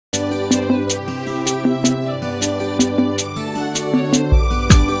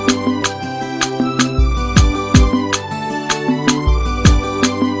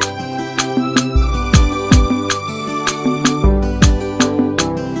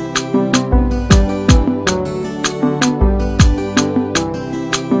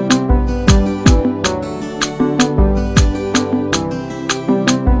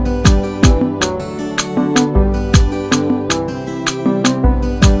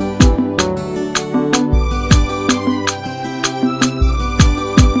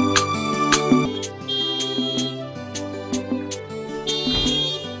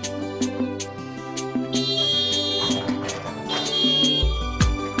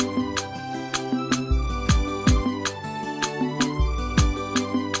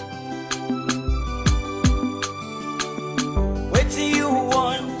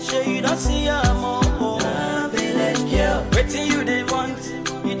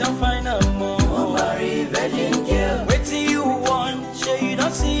don't find a more. You want marry virgin girl. Waiting you want, sure you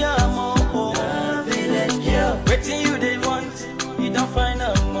don't see a more. Village girl. Waiting you they want, you don't find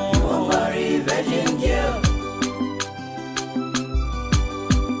a more. You want marry virgin girl.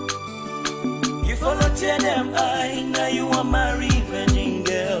 You follow tear them eye, now you want marry virgin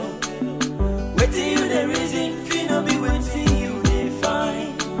girl. Waiting you the reason, feel no be waiting you they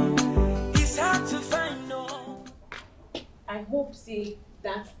find. It's hard to find no. I hope say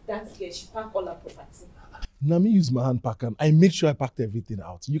that girl she pack all her property. Now me use my hand pack and I make sure I packed everything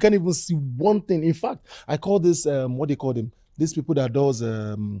out. You can't even see one thing. In fact, I call this what they call them? These people that does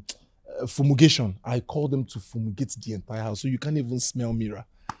fumigation. I call them to fumigate the entire house, so you can't even smell mirror.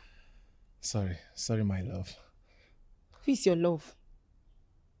 Sorry, my love. Who is your love?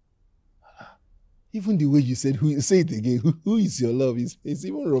 Even the way you said, say it again. Who is your love? It's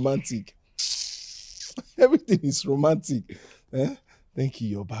even romantic. Everything is romantic. Eh? Thank you.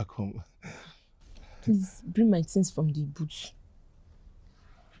 You're back home. Please bring my things from the booth.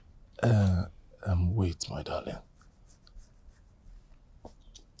 Wait, my darling.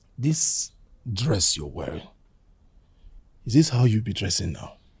 This dress you're wearing, is this how you'll be dressing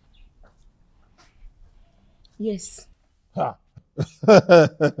now? Yes. Ha!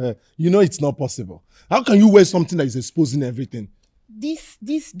 You know it's not possible. How can you wear something that is exposing everything? This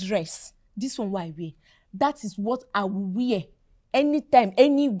dress, this one what I wear, that is what I will wear. Anytime,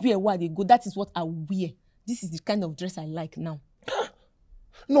 anywhere where they go, that is what I will wear. This is the kind of dress I like now.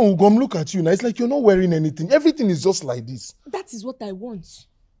 No, Ugom, look at you now. It's like you're not wearing anything. Everything is just like this. That is what I want.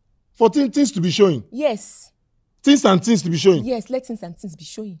 For things to be showing? Yes. Things and things to be showing? Yes, let things and things be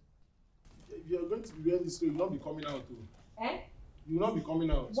showing. If you're going to be wearing this, you will not be coming out too. Eh? You will not be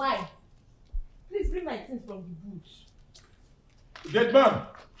coming out. Why? Please bring my things from the booth. Get man!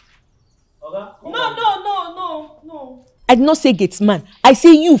 No. I did not say gates man. I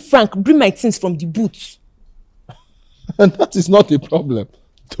say you, Frank, bring my things from the booth. And that is not a problem.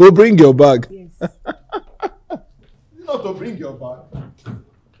 To bring your bag. Yes. Not to bring your bag.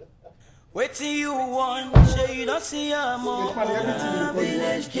 Waiting you want, sure you don't see a more.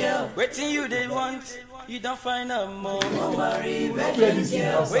 Village girl. Waiting you they want, you don't find a more. Marry virgin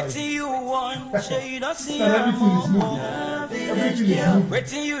girl. Waiting you want, sure you don't see a more. Village girl.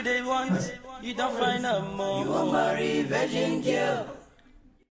 Waiting you they want, you don't find a more. You want marry virgin girl.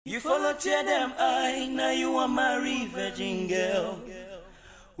 You follow tear them eye, now you want marry virgin girl.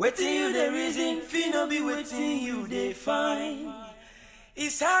 Waiting you the reason, feel no be waiting you they find.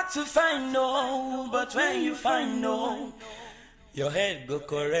 It's hard to find no, but when you find no, your head go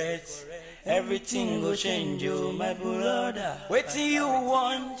correct, everything go change you, my brother. Waiting you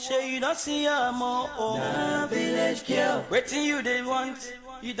want, sure you don't see a more. Nah, village girl. Waiting you they want,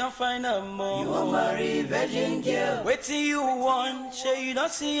 you don't find a more. You want marry virgin girl. Waiting you want, sure you don't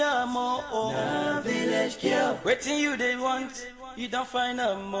see a more. Nah, village girl. Waiting you they want, you don't find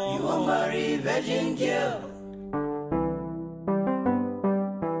a more. You want marry virgin girl.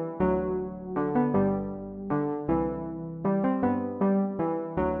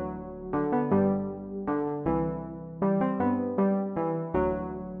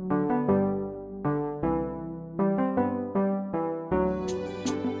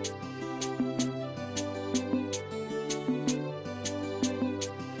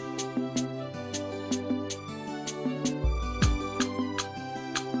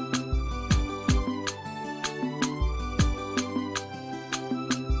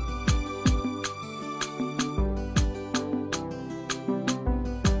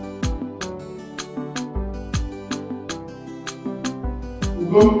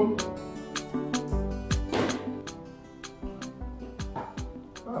 Ugom.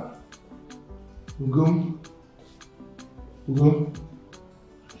 Ugom. What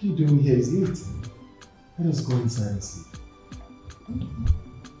are you doing here? It's late. Let us go inside and sleep.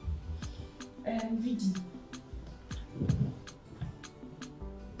 I am reading.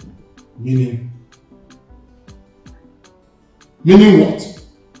 Meaning what?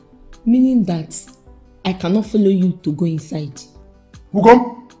 Meaning that I cannot follow you to go inside.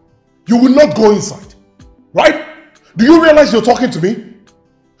 Ugom, you will not go inside, right? Do you realize you're talking to me?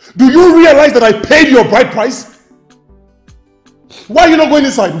 Do you realize that I paid your bride price? Why are you not going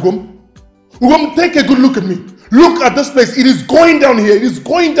inside, Ugom? Ugom, take a good look at me. Look at this place. It is going down here. It is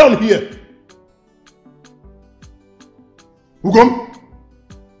going down here. Ugom?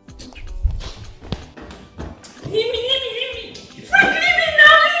 Leave me. Frank, leave me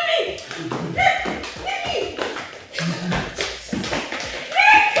now, leave me.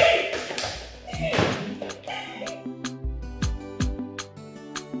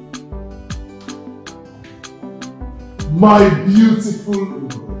 My beautiful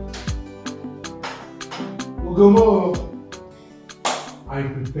Ugom. Ugomo, I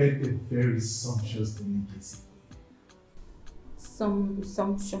prepared a very sumptuous delicacy.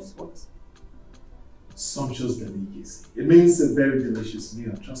 Sumptuous what? Sumptuous delicacy. It means a very delicious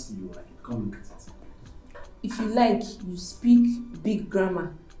meal. Trust me, you like it. Come look at it. If you like, you speak big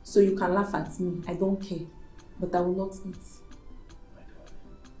grammar, so you can laugh at me. I don't care. But I will not eat. My God.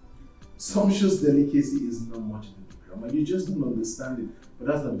 Sumptuous delicacy is not much of a big grammar. You just don't understand it. But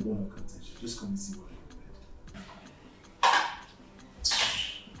that's not the bone of contention. Just come and see what I prepared.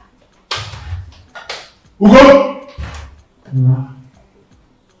 Ugo!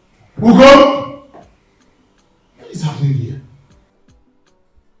 Ugo! What is happening here?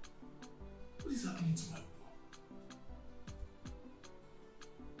 What is happening to my Ugo?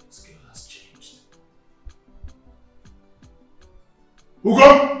 This girl has changed. Ugo!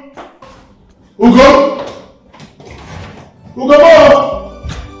 Ugo! Ugo!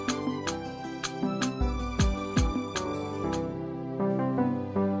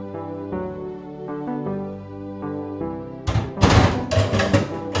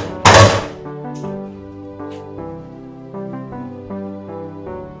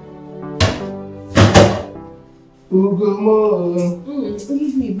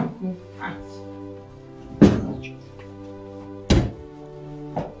 Leave me, Buku.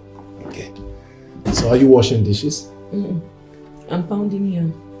 Okay. So are you washing dishes? I'm pounding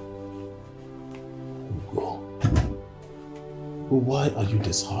yam. Ugo. But why are you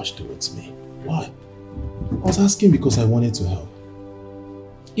this harsh towards me? Why? I was asking because I wanted to help.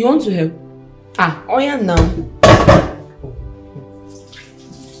 You want to help? Oh yeah, now.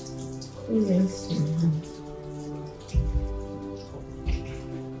 Yes.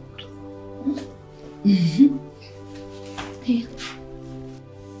 Hey.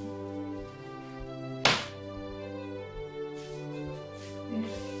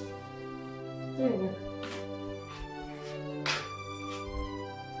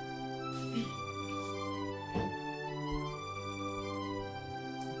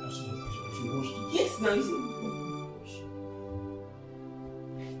 Yes, now you see.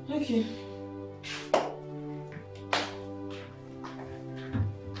 Okay.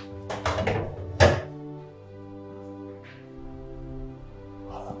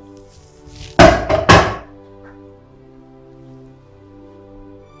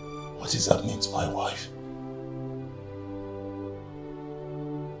 What is happening to my wife?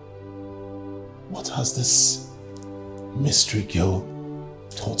 What has this mystery girl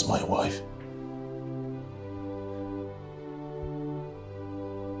taught my wife?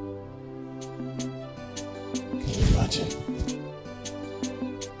 Can you imagine?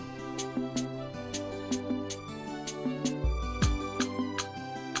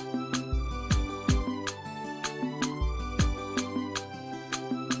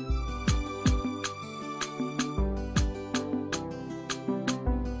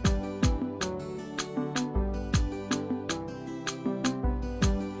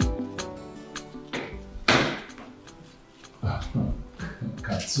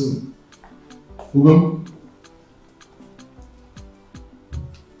 Cartoon. Ugam.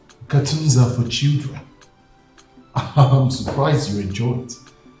 Cartoons are for children. I'm surprised you enjoy it.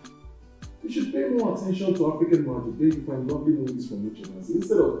 You should pay more attention to African magic. Then you find lovely movies from each other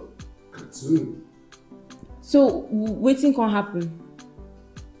instead of cartoon. So, waiting can't happen.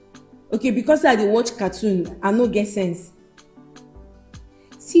 Okay, because I dey watch cartoon, I no get sense.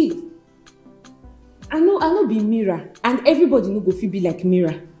 See, I know be Mira, and everybody no go fit be like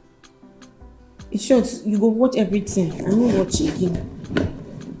Mira. In short, you go watch everything. I no watch again.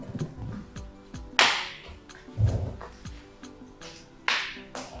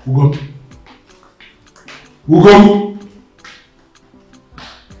 Ugam. Ugam.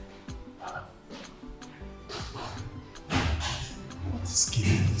 What is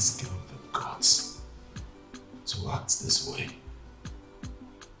giving this girl the guts to act this way?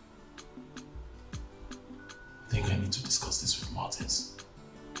 I think I need to discuss this with Martins.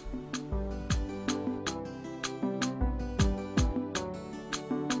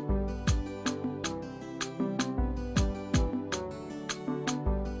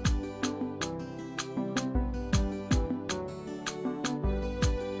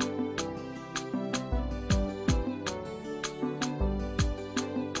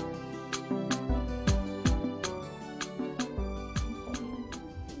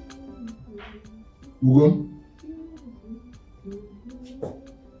 Ugam?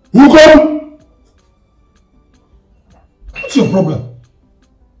 Ugam! What's your problem?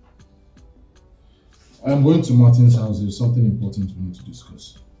 I am going to Martin's house. There's something important we need to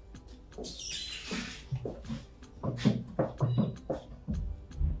discuss.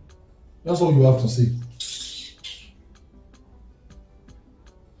 That's all you have to say.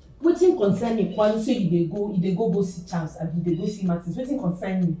 concern me? When say you dey go see Charles and you dey go see Martins, wetin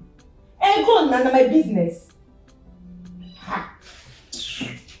concern me? Eh, go on, na my business. Ha.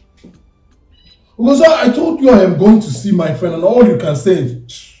 Because I told you I am going to see my friend and all you can say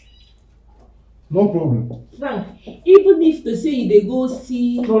is no problem. Frank, even if to say you dey go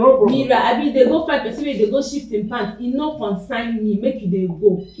see Mira, abi dey go find person wey dey go shift im pants, e no concern me. Make you dey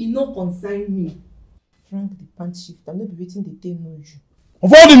go, e no concern me. Frank the pant shifter, no be wetin dey take know you.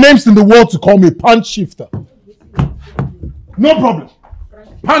 Of all the names in the world to call me, pant shifter. No problem.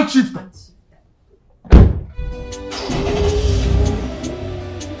 Pant shifter.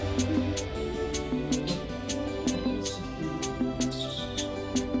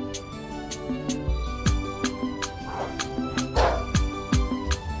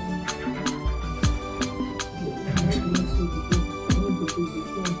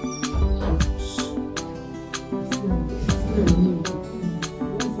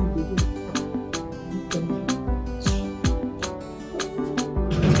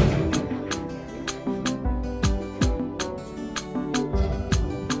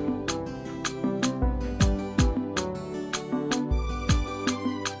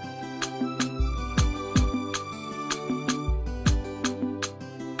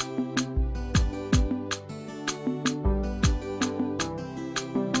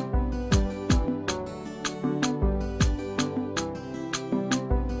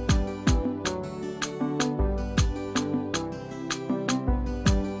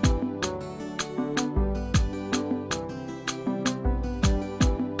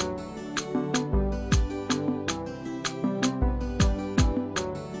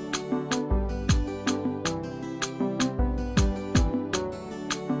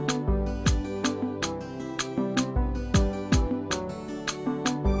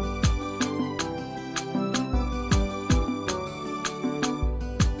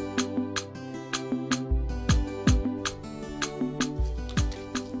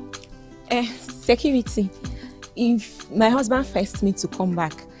 Security, if my husband first me to come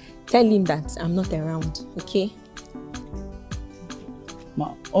back, tell him that I'm not around, okay?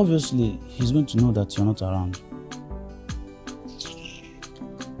 Ma, obviously, he's going to know that you're not around.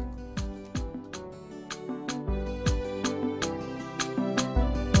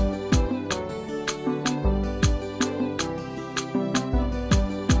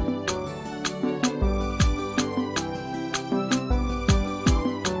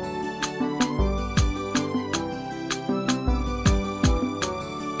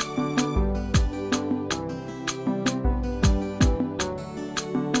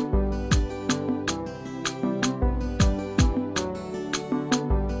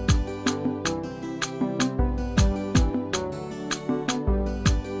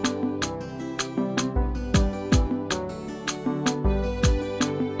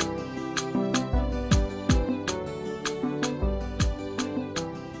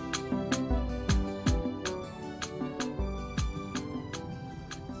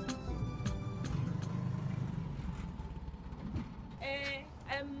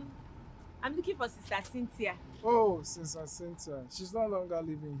 I'm looking for Sister Cynthia. Oh, Sister Cynthia. She's no longer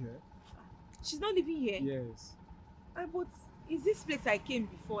living here. She's not living here? Yes. But is this place I came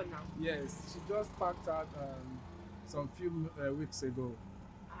before now? Yes, she just packed out some few weeks ago.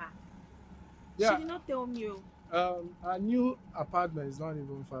 Ah. Yeah. She did not tell me. Our new apartment is not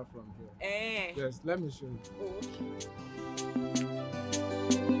even far from here. Eh. Yes, let me show you. Oh, okay.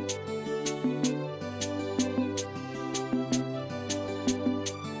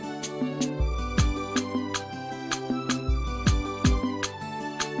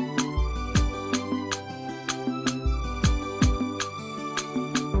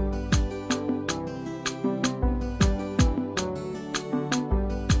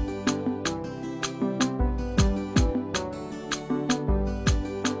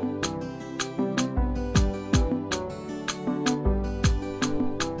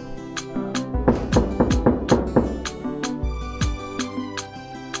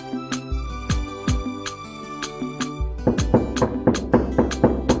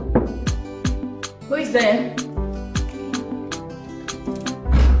 There.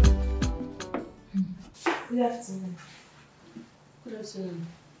 Good afternoon. Good afternoon.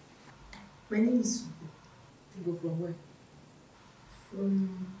 My name is You go from where?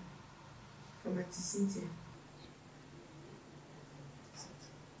 From Auntie Cynthia.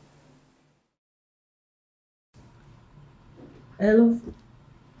 Hello.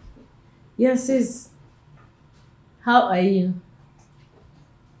 Yes, sis. How are you?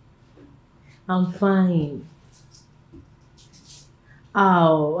 I'm fine.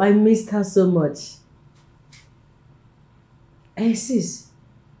 Oh, I missed her so much. Hey, sis.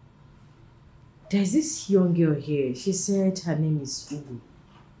 There's this young girl here. She said her name is Ubu.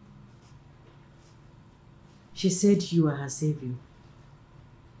 She said you are her savior.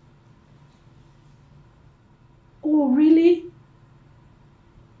 Oh, really?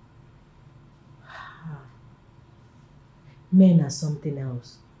 Men are something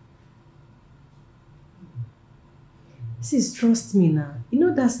else. Sis, trust me now. You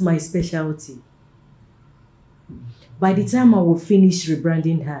know that's my specialty. By the time I will finish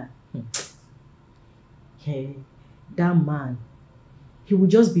rebranding her, hey, that man, he will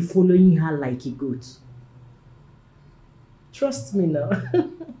just be following her like a goat. Trust me now.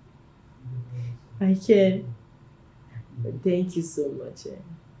 I can. But thank you so much.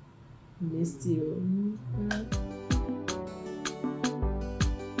 Missed you.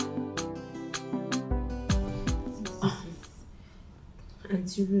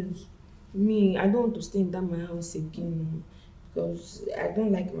 Auntie Rose, me, I don't want to stay in that my house again because I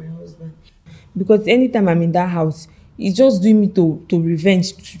don't like my husband. Because anytime I'm in that house, he's just doing me to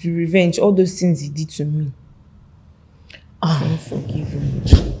revenge all those things he did to me. I forgive him.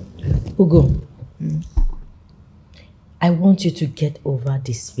 Ugo, I want you to get over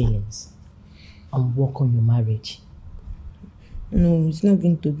these feelings and work on your marriage. No, it's not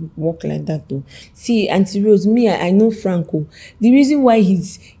going to work like that though. See, Auntie Rose, me, I know Franco. The reason why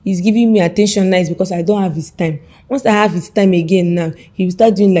he's giving me attention now is because I don't have his time. Once I have his time again now, he will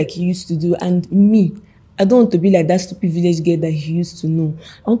start doing like he used to do. And me, I don't want to be like that stupid village girl that he used to know.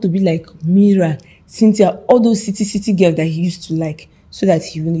 I want to be like Mira, Cynthia, all those city girls that he used to like, so that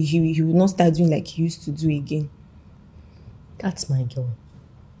he will not start doing like he used to do again. That's my girl.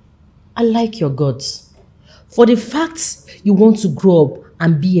 I like your guts. For the fact you want to grow up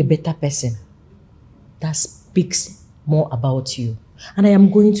and be a better person, that speaks more about you. And I am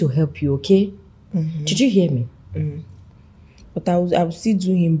going to help you, okay? Did you hear me? But I will still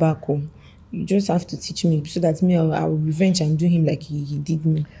do him back home. You just have to teach me so that me, I will revenge and do him like he did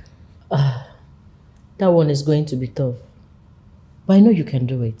me. That one is going to be tough. But I know you can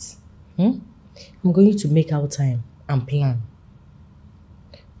do it. I'm going to make our time and plan.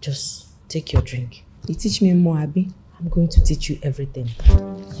 Just take your drink. You teach me more, Abby. I'm going to teach you everything.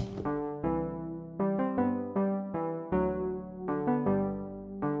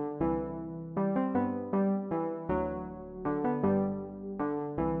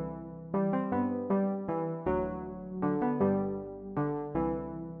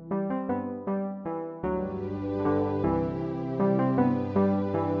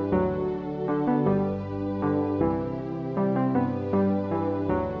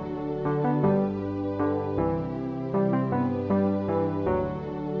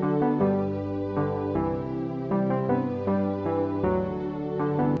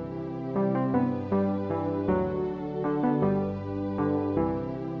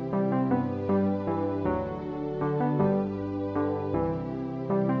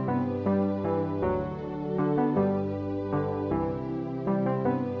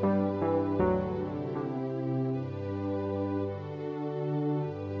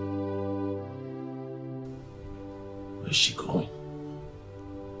 Where's she going?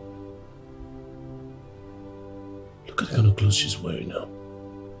 Look at the kind of clothes she's wearing now.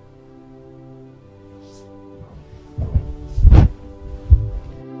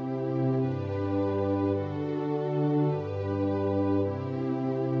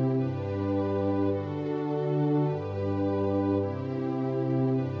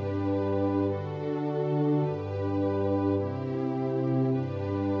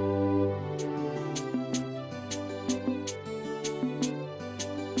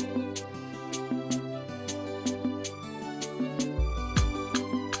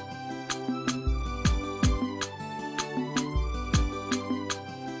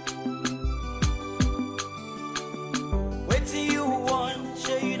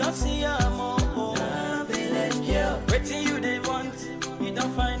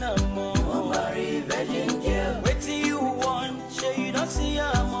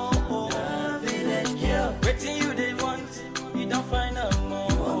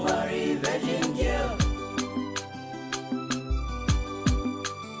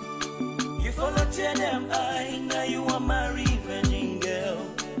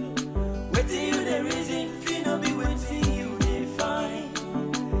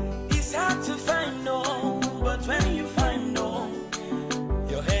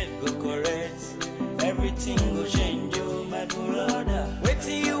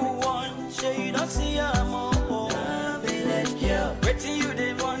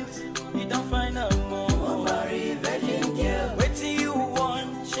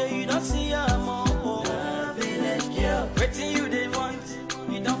 Wetin you dey want,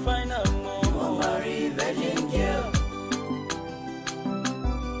 you don't find out more.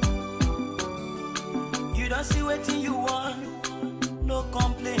 no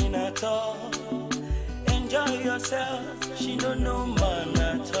complain at all. Enjoy yourself, she don't know man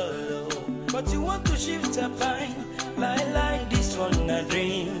at all. But you want to shift her pine, like this one a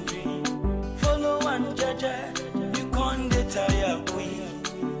dream. Follow one judge, you can't get tired queen.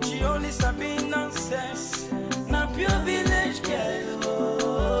 She only sabi nonsense, not pure village girl.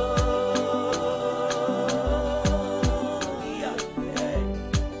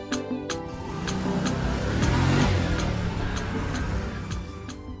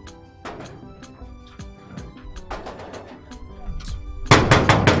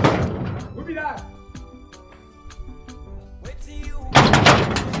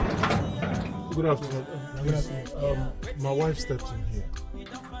 Good afternoon. My wife stepped in here.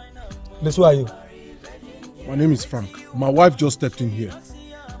 Miss, who are you? My name is Frank. My wife just stepped in here.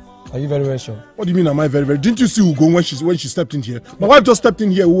 Are you very, very sure? What do you mean, am I very, very? Didn't you see Ugo when she stepped in here? My wife just stepped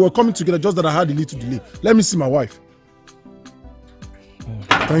in here. We were coming together, just that I had a little delay. Let me see my wife.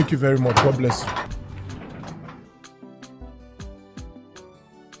 Thank you very much. God bless you.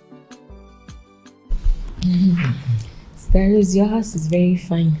 Stars, your house is very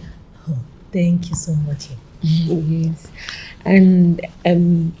fine. Oh, thank you so much. Yes. And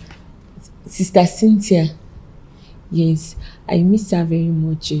Sister Cynthia, yes, I miss her very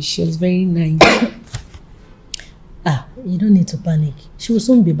much. She was very nice. You don't need to panic. She will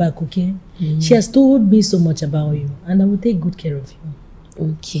soon be back, okay? She has told me so much about you, and I will take good care of you.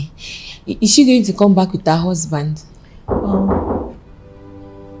 Okay. Is she going to come back with her husband?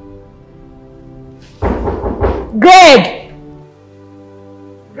 Greg!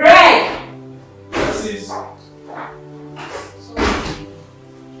 Greg!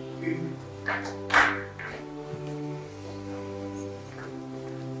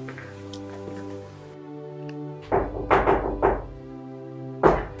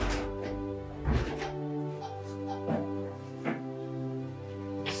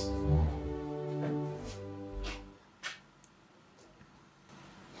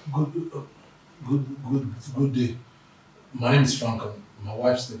 Good day. My name is Frank and my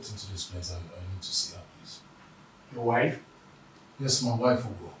wife stepped into this place. I need to see her, please. Your wife? Yes, my wife,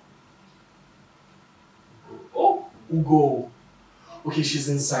 Ugo. Oh, Ugo. Okay, she's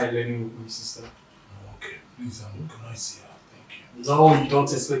inside learning with my sister. Okay, please, can I see her? Thank you. No, you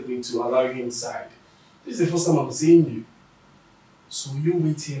don't expect me to allow you inside. This is the first time I'm seeing you. So you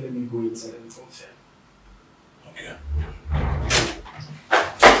wait here, let me go inside and confirm. Okay.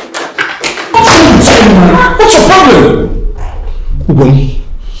 What's your problem?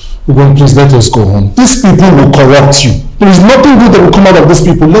 Ugon, please let us go home. These people will corrupt you. There is nothing good that will come out of these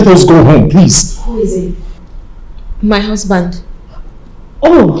people. Let us go home, please. Who is it? My husband.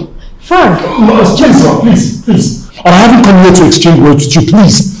 Oh, Frank. Please. I haven't come here to exchange words with you.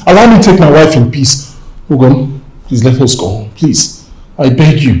 Please, allow me to take my wife in peace. Ugon, please let us go home. Please. I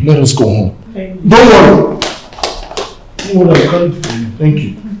beg you, let us go home. Don't worry. I will carry for you. Thank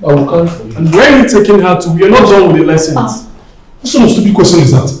you. I will carry for you. And where are you taking her to? We are not done with the lessons. What sort of stupid question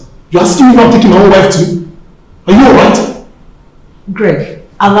is that? You're asking me if I'm taking my own wife too? Are you alright? Greg,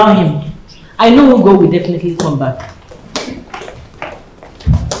 allow him. I know Ugo will definitely come back.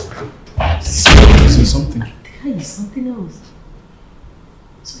 Say something. Tell you something else.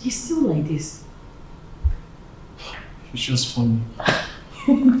 So he's still like this? It's just funny.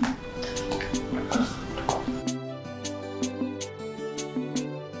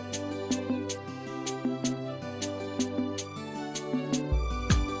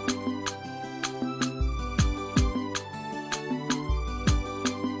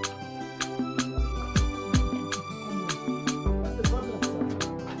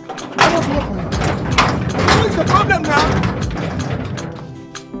 What's the problem now?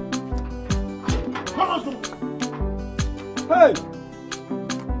 Hey!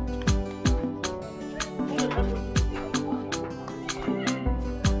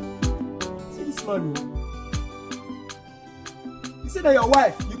 See this man. You say that your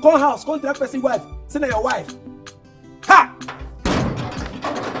wife. You call house, call that person wife. Say that your wife. Ha!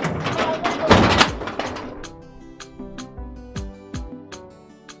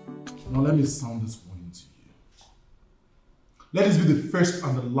 Now let me sound this warning to you. Let this be the first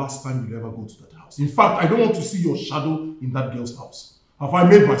and the last time you ever go to that house. In fact, I don't want to see your shadow in that girl's house. Have I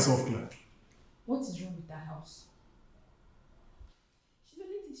made myself clear? What is wrong with that house? She's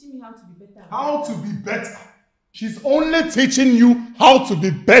only teaching me how to be better. How to be better? She's only teaching you how to be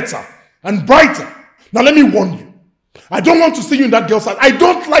better and brighter. Now let me warn you. I don't want to see you in that girl's house. I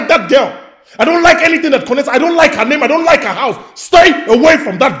don't like that girl. I don't like anything that connects. I don't like her name. I don't like her house. Stay away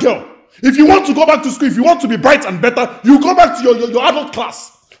from that girl. If you want to go back to school, if you want to be bright and better, you go back to your adult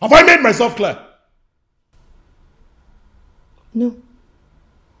class. Have I made myself clear? No.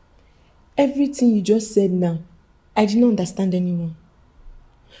 Everything you just said now, I did not understand anyone.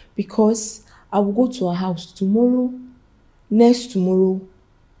 Because I will go to her house tomorrow, next tomorrow,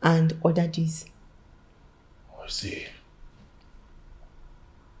 and other days. I see.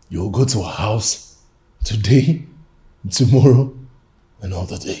 You'll go to her house today, tomorrow, and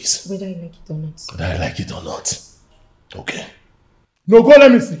other days. Whether I like it or not. Whether I like it or not. Okay. No, go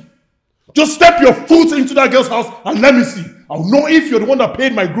let me see. Just step your foot into that girl's house and let me see. I'll know if you're the one that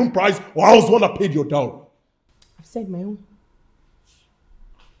paid my groom price or I was the one that paid your dowry. I've said my own.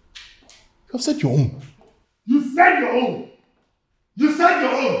 You've said your own. You said your own. You said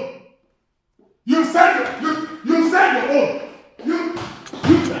your own. You said your own. You said your own.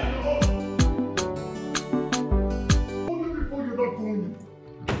 You said your own. Only before you're not going.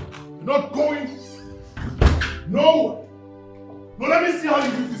 You're not going. No. No, let me see how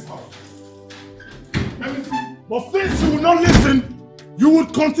you leave this house. Let me see. But since you will not listen, you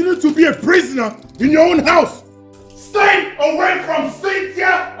would continue to be a prisoner in your own house. Stay away from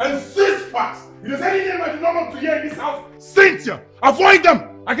Cynthia and Six-Packs. If there's any name I do not want to hear in this house, Cynthia. Avoid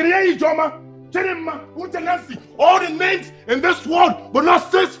them. I can hear you, Joma, Chenema, Utenancy, all the names in this world, but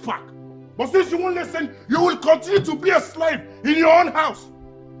not Six-Pack. But since you won't listen, you will continue to be a slave in your own house.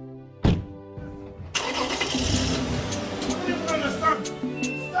 I don't even understand.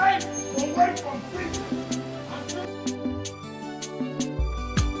 Stay away from Cynthia.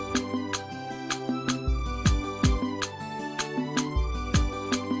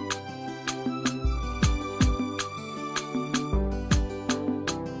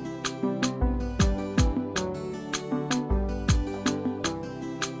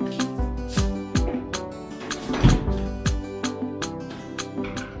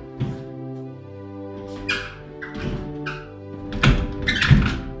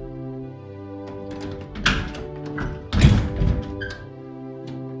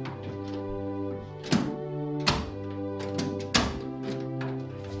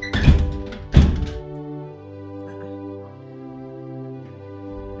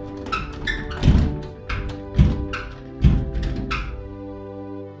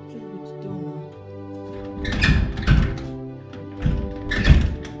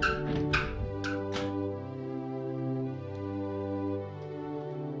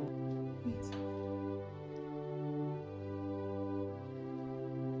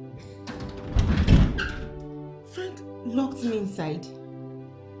 Locked me inside.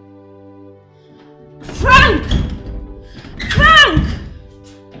 Frank! Frank!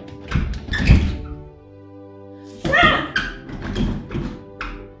 Frank!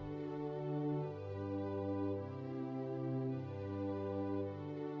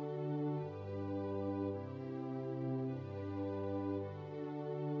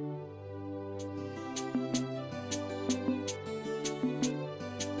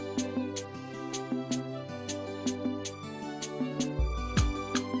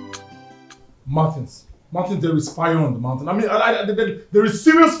 Martins, there is fire on the mountain. I mean, there is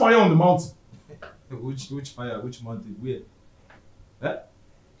serious fire on the mountain. Which fire? Which mountain? Where? Eh?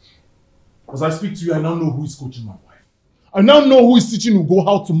 As I speak to you, I now know who is coaching my wife. I now know who is teaching Ugo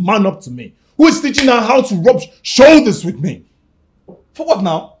how to man up to me. Who is teaching her how to rub shoulders with me. For what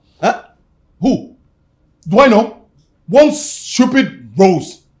now? Eh? Who? Do I know? One stupid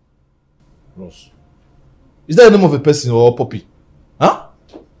Rose. Rose? Is that the name of a person or a puppy? Huh?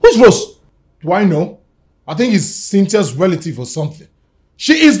 Who's Rose? Do I know? I think it's Cynthia's relative or something.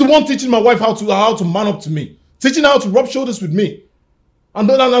 She is the one teaching my wife how to man up to me. Teaching her how to rub shoulders with me. And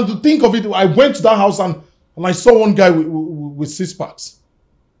to think of it, I went to that house and I saw one guy with Six-Packs.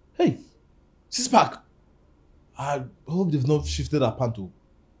 Hey, Six-Pack. I hope they've not shifted her panto.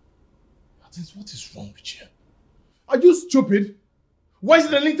 What is wrong with you? Are you stupid? Why is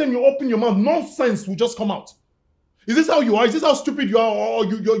it that anytime you open your mouth, nonsense will just come out? Is this how you are? Is this how stupid you are? Or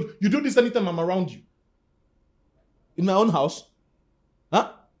you do this anytime I'm around you? In my own house?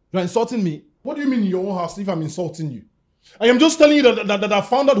 Huh? You're insulting me? What do you mean in your own house if I'm insulting you? I am just telling you that I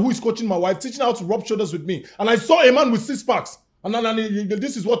found out who is coaching my wife, teaching her how to rub shoulders with me. And I saw a man with Six-Packs. And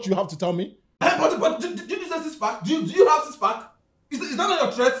this is what you have to tell me? But did you say Six-Pack? Do you have Six-Pack? Is that not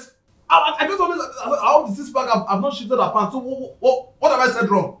your threat? I just always, how the Six-Pack I've not shifted her pants. So what have I said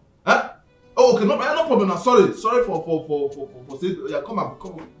wrong? Huh? Oh, okay, no problem now. Sorry for saying, yeah, come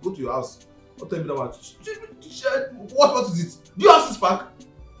go to your house. Don't tell me that one. What is it? Do you have Six-Pack?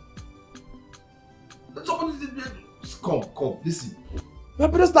 Come, listen. You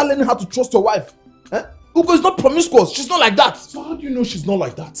better start learning how to trust your wife. Eh? Ugo is not promiscuous. She's not like that. So how do you know she's not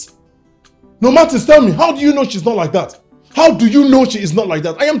like that? No, Martins, tell me, how do you know she's not like that? How do you know she is not like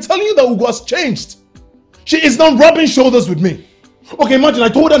that? I am telling you that Ugo has changed. She is not rubbing shoulders with me. Okay, imagine I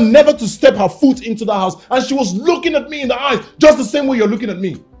told her never to step her foot into that house and she was looking at me in the eyes just the same way you're looking at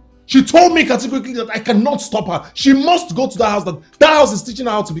me. She told me categorically that I cannot stop her. She must go to that house. That house is teaching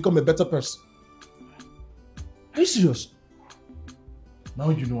her how to become a better person. Are you serious? Now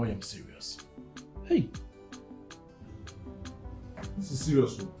you know I am serious. Hey. This is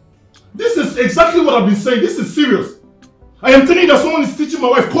serious. This is exactly what I've been saying. This is serious. I am telling you that someone is teaching my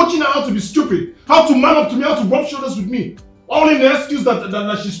wife, coaching her how to be stupid, how to man up to me, how to rub shoulders with me. All in the excuse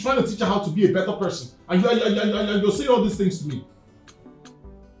that she's trying to teach her how to be a better person. And you're saying all these things to me.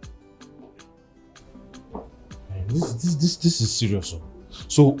 This is serious.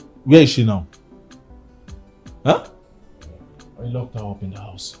 So, where is she now? Huh? I locked her up in the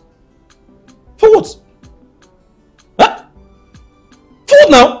house. For what? Huh? For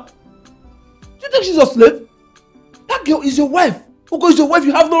what now? Do you think she's a slave? That girl is your wife. Ugo is your wife.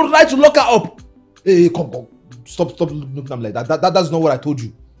 You have no right to lock her up. Hey, come. Stop looking at me like that. That's not what I told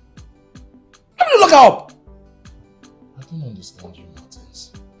you. How do you lock her up? I don't understand you,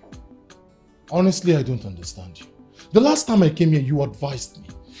 Martins. Honestly, I don't understand you. The last time I came here, you advised me.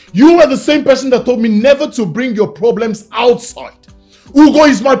 You were the same person that told me never to bring your problems outside. Ugo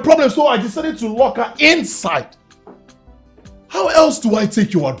is my problem, so I decided to lock her inside. How else do I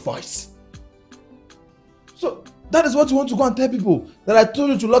take your advice? So, that is what you want to go and tell people? That I told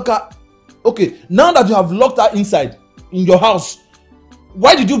you to lock her? Okay, now that you have locked her inside, in your house,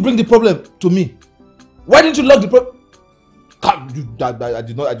 why did you bring the problem to me? Why didn't you lock the problem? I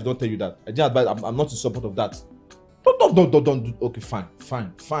did not tell you that. I didn't advise. I'm not in support of that. Don't. Okay, fine.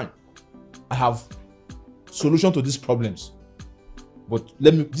 I have solution to these problems. But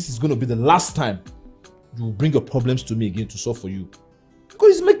this is going to be the last time you bring your problems to me again to solve for you.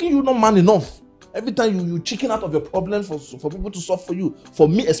 Because it's making you not man enough. Every time you chicken out of your problems for people to solve for you. For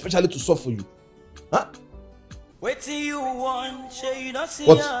me especially to solve for you. Huh? Waiting you want, say you don't see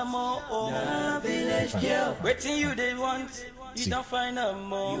a more. Village girl. Waiting you they want, you don't find a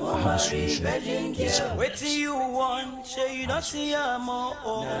more. You are my virgin girl. Waiting you want, say you don't see a more.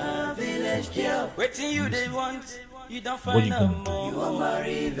 Village girl. Waiting you they want, you don't find a more. You are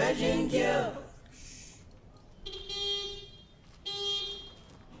my virgin girl.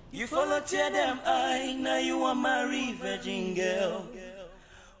 You follow tear them eye, now you are my virgin girl.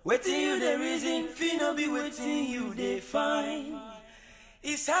 Waiting you the reason, feel no be waiting you they find.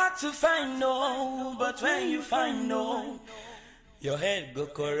 It's hard to find no, but when you find no, your head go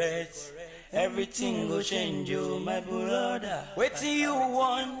correct, everything go change you, my brother. Waiting you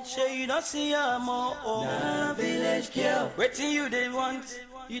want, say you don't see a more. Nah, village girl. Waiting you they want,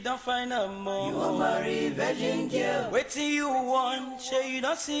 you don't find a more. You are my virgin girl. Waiting you want, say you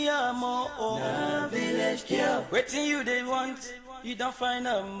don't see a more. Nah, village girl. Waiting you they want, you don't find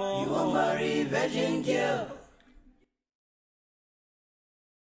a more. You are my virgin girl.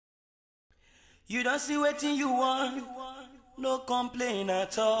 You don't see waiting you want, no complain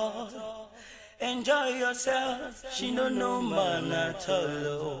at all. Enjoy yourself, she don't know man at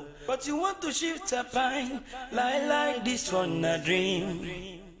all. But you want to shift a pine, like this one a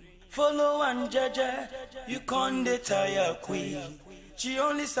dream. Follow and judge her, you can't detire queen. She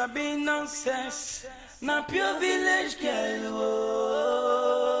only sabi nonsense, na pure village girl. Oh,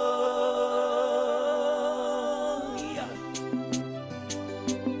 yeah.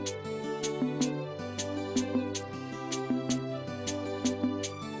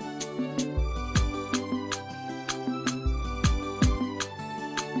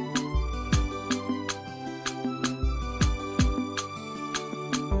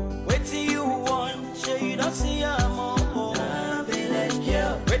 Waiting you want, say you don't see a more. Village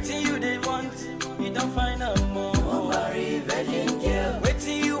girl. Waiting you they want, you don't find a more. Virgin girl.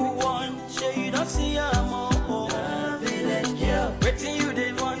 Waiting you want, say you don't see a more. Village girl. Waiting you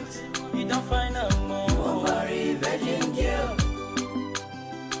they want, you don't find a more. Virgin girl.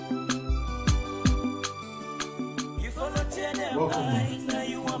 You follow tear them eyes, now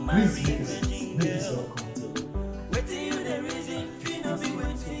you are my virgin girl. Waiting you the reason, feel no be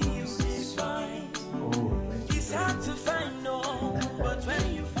waiting you they find. It's hard to find no, but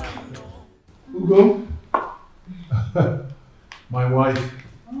when you find no. Ugo? My wife.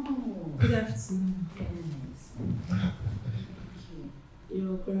 Oh, good afternoon.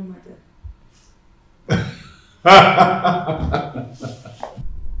 Your grandmother.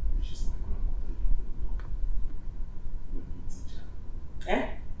 She's my grandmother. Eh?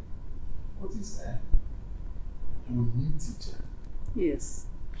 What is that? Your new teacher. Yes.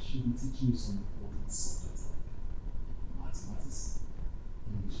 She will teach you some important subjects like mathematics,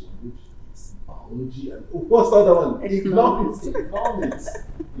 English language, biology, and what's the other one? Economics.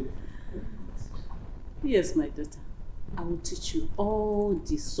 Yes, my daughter. I will teach you all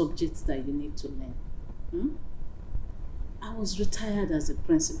the subjects that you need to learn. I was retired as a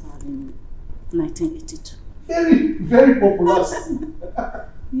principal in 1982. Very, very popular school.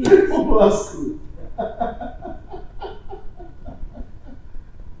 Very popular school.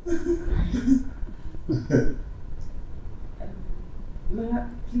 Mama,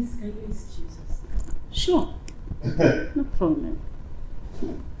 please, can you excuse us? Sure. No problem.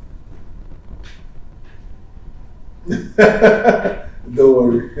 Don't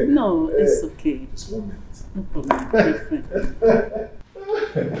worry. No, it's okay. Just 1 minute. No problem. Different.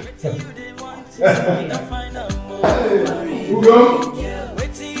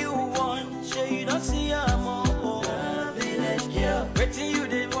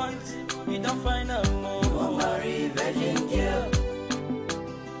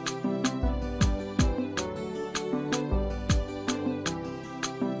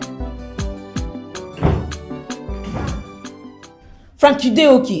 Frank, you dey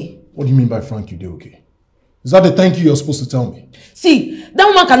okay? What do you mean by Frank, you dey okay? Is that the thank you you're supposed to tell me? See, that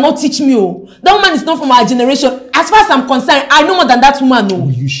woman cannot teach me, oh. That woman is not from our generation. As far as I'm concerned, I know more than that woman, oh.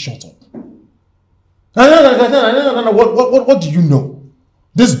 Will you shut up? No. What do you know?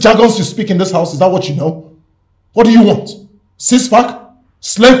 These jargons you speak in this house, is that what you know? What do you want? Six-pack?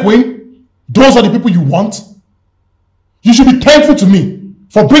 Slave queen? Those are the people you want? You should be thankful to me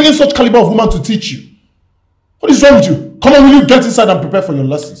for bringing such caliber of woman to teach you. What is wrong with you? Come on, will you get inside and prepare for your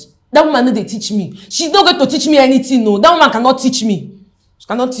lessons? That woman no dey teach me. She's not going to teach me anything, no. That woman cannot teach me. She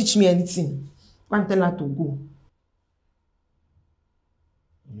cannot teach me anything. Go and tell her to go.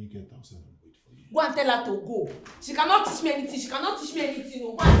 Let me get outside and wait for you. Go and tell her to go. She cannot teach me anything. She cannot teach me anything,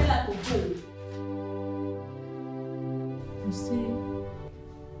 no. Go and tell her to go. You see,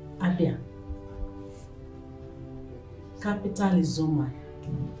 Abia, capital is Zoma.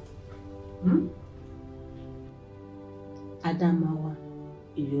 Adamawa,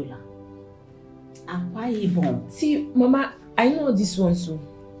 Iyola, Akwa Ibom. See, Mama, I know this one, so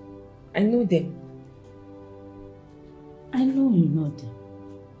I know them. I know you know them.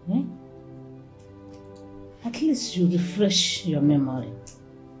 Eh? At least you refresh your memory.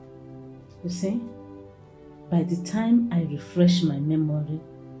 You see, by the time I refresh my memory,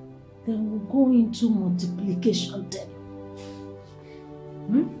 then we'll go into multiplication table.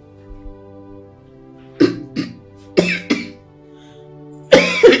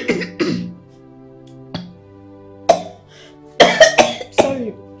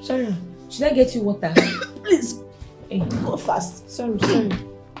 Sorry. Should I get you water? Please, hey, go fast. Sorry. Bring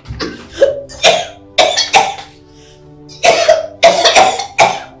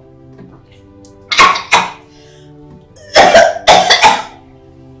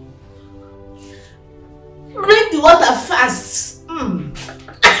the water fast. Sorry.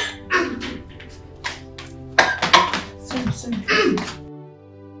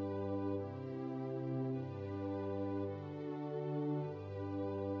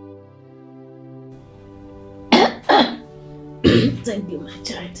 Thank you, my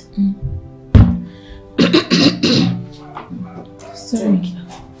child. Sorry. Thank you.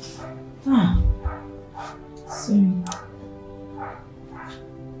 Sorry.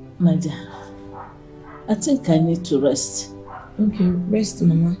 My dear, I think I need to rest. Okay, rest,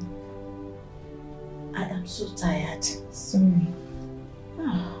 Mama. I am so tired. Sorry.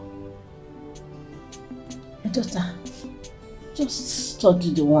 My daughter, just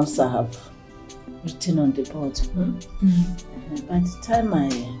study the ones I have written on the board. By the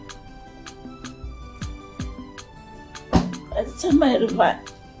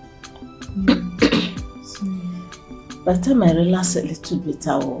time I relax a little bit,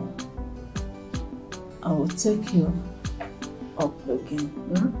 I will take you up again.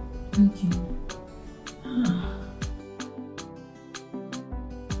 Okay.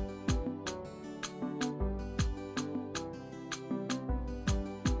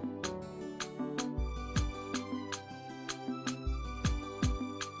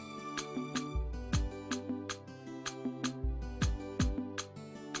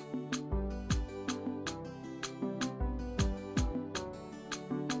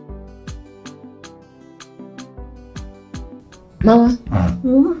 Mama.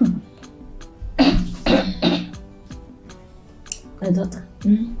 My daughter.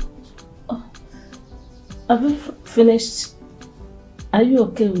 Oh, have you finished? Are you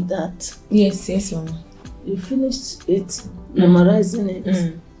okay with that? Yes, Mama. You finished it, memorizing it.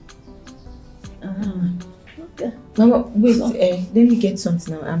 Okay. Mama, wait. Let me get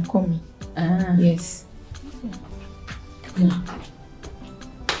something now. I'm coming. Yes. Okay.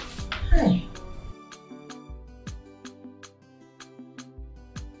 Hi.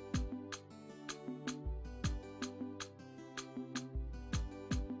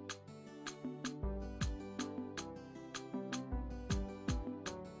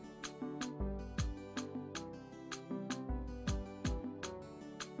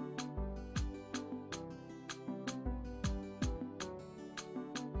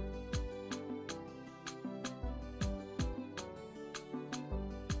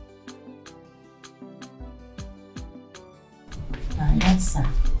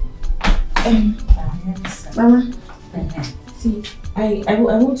 Mama, see, I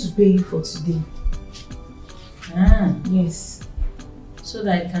want to pay you for today. Yes. So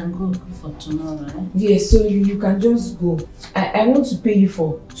that I can go for tomorrow, eh? Yes, so you can just go. I want to pay you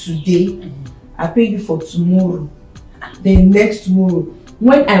for today. I pay you for tomorrow. Then next tomorrow.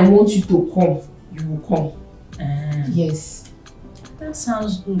 When I want you to come, you will come. Yes. That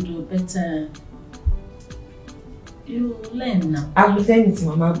sounds good, though, but you learn now. I will learn it,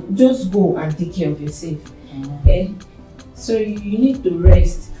 Mama. Just go and take care of yourself. Okay? So you need to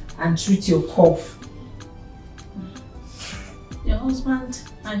rest and treat your cough. Your husband,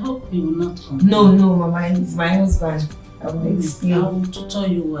 I hope he will not come. No, Mama, he's my husband. I will explain. I will tutor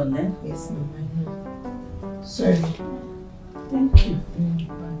you well, eh? Yes, Mama, I know. Sorry. Thank you.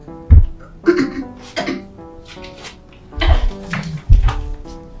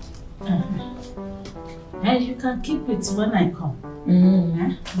 And you can keep it when I come.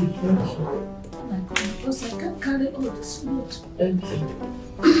 Thank you. When I come, because I can't carry all this load. Okay.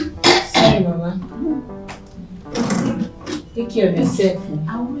 Sorry, Mama. Take care of yourself.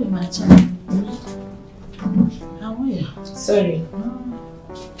 I will, my child. I will. Sorry.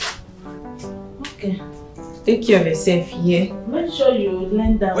 Okay. Take care of yourself here. Make sure you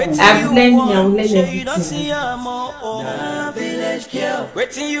learn that one. I've learned me, I'll learn You don't everything. see her more. Village girl.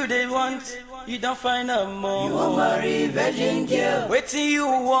 Waiting you they want. You don't find her more. You want marry virgin girl. Waiting you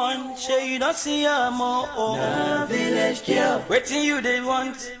want. You don't see her more. Village girl. Waiting you they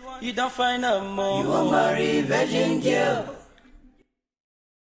want. You don't find her more. You want marry virgin girl.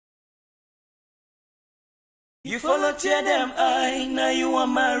 You follow tear them eye. Now you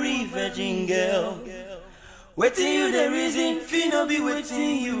want marry virgin girl. Waiting you the reason. Feel no be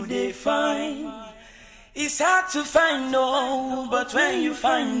waiting you they find. It's hard to find no, but when you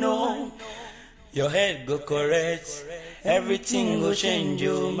find no, your head go correct, everything go change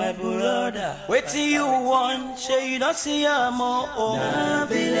you, my brother. Waiting you want, you don't see her more. Nah,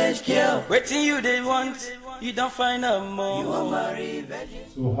 village girl. Waiting you they want, you don't find her more. You want marry virgin.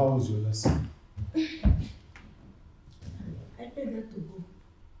 So how was your lesson? I paid her to go.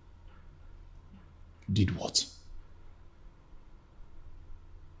 Did what?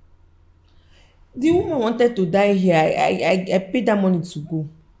 The woman wanted to die here. I paid that money to go.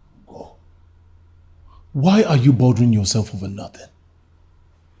 Go. Why are you bothering yourself over nothing?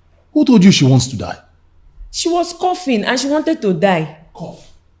 Who told you she wants to die? She was coughing and she wanted to die.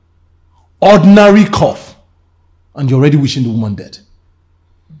 Cough. Ordinary cough. And you're already wishing the woman dead.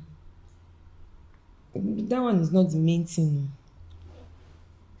 That one is not the main thing.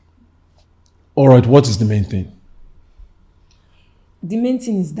 Alright, what is the main thing? The main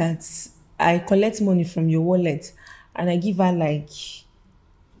thing is that I collect money from your wallet and I give her like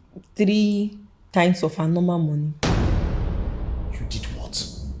 3 times of her normal money. You did what?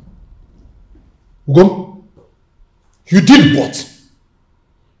 Ugom? You did what?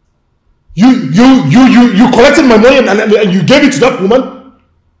 You collected my money and you gave it to that woman?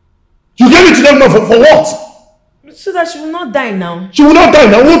 You gave it to that woman for what? So that she will not die now. She will not die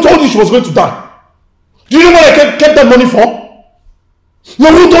now. Who told you she was going to die? Do you know what I kept that money for?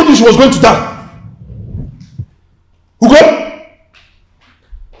 No, who told you she was going to die? Hugo?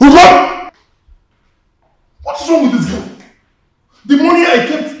 Hugo? What is wrong with this girl? The money I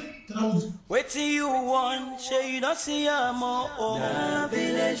kept that I was... Waiting you want, you don't see her more. Nah,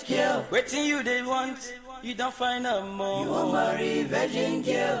 village girl. Waiting you they want, you don't find her more. You want marry virgin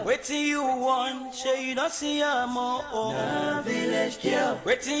girl. Waiting you want, you don't see her more. Nah, village girl.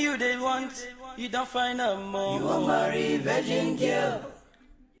 Waiting you they want, you don't find her more. You want marry virgin girl.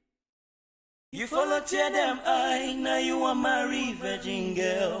 You follow tear them eye, now you want marry virgin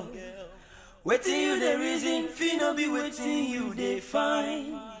girl. Waiting you the reason, feel no be waiting you they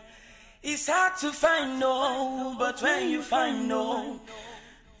find. It's hard to find no, but when you find no,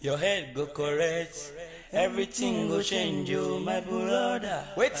 your head go correct, everything go change you, my brother.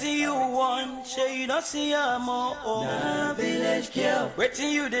 Waiting you want, you don't see her more. Nah, village girl.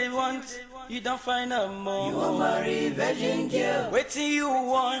 Waiting you they want, you don't find her more. You want marry virgin girl. Waiting you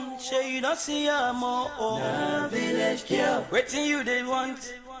want, you don't see her more. Nah, village girl. Waiting you they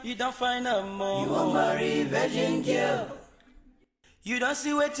want, you don't find her more. You want marry virgin girl. You don't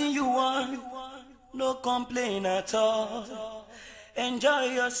see waiting you want, no complain at all. Enjoy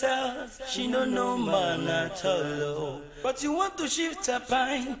yourself, she don't know man at all. But you want to shift a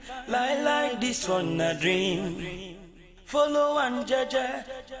pine, like this one a dream. Follow and judge,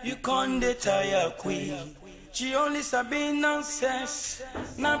 you can't tire queen. She only sabi nonsense,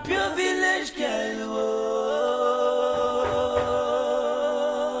 na pure village girl.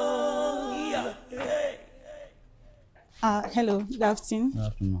 Oh, yeah. Hello, good afternoon. Good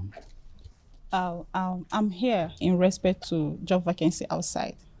afternoon. I'm here in respect to job vacancy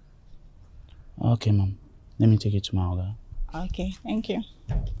outside. Okay, ma'am. Let me take it to my order. Okay, thank you.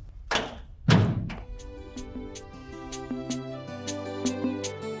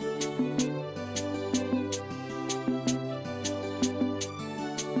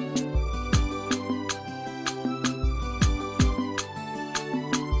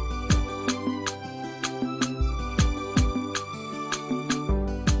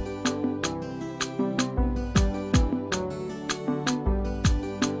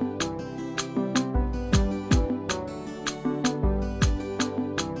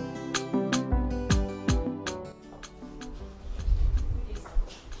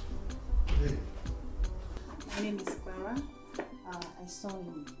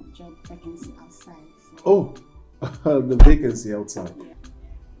 Oh, the vacancy outside. Yeah.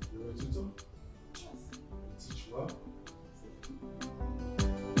 You want to talk? Teach well.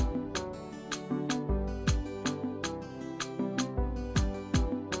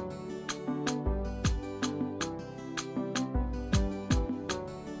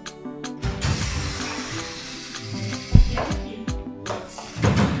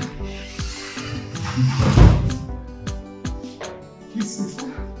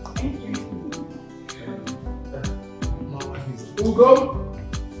 Ugo!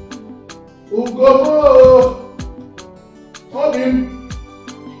 Ugo! Call him!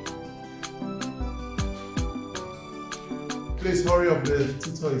 Please hurry up, the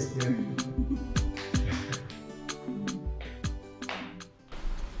tutor is here.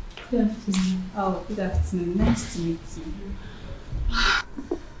 Good afternoon. Oh, good afternoon. Nice to meet you.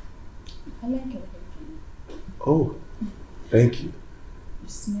 I like your perfume. Oh, thank you. You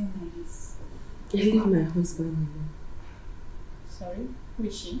smell nice. I leave my husband alone. Sorry, who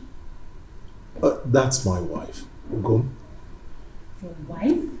is she? That's my wife. Ugo. Your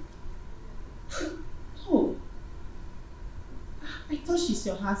wife? Oh. I thought she's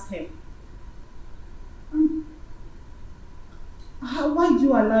your house help. Why do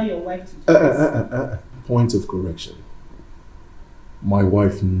you allow your wife to do this? Point of correction. My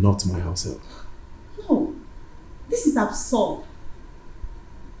wife, not my house help. No. This is absurd.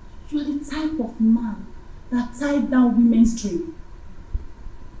 You are the type of man that tied down women's dream.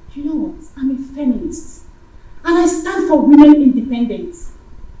 You know what? I'm a feminist. And I stand for women independence.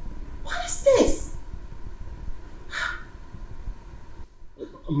 What is this?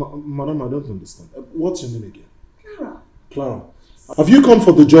 Madam, I don't understand. What's your name again? Clara. Clara. Have you come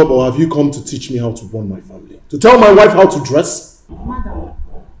for the job or have you come to teach me how to run my family? To tell my wife how to dress? Madam,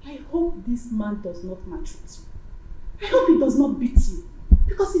 I hope this man does not maltreat you. I hope he does not beat you.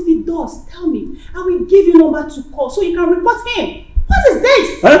 Because if he does, tell me. I will give you number to call so you can report him. What is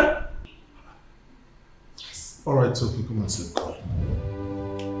this? Huh? Yes. Alright, Sophie, come and sleep.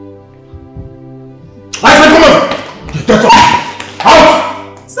 I said come on! Get up!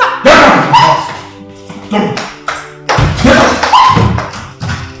 Out! Sir! Get out of the house! Come on! Get out!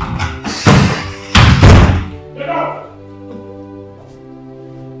 Get out!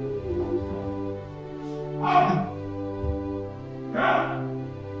 Out! Yeah?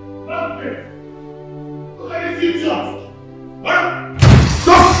 Not there! Look at this idiot! What?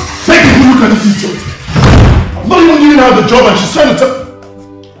 Just take a good look at this idiot! I'm not even giving her the job and she's trying to tell...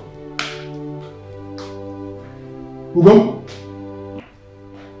 Ugo?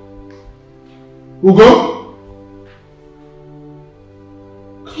 Ugo?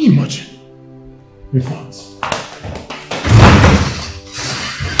 Can you imagine? In fact...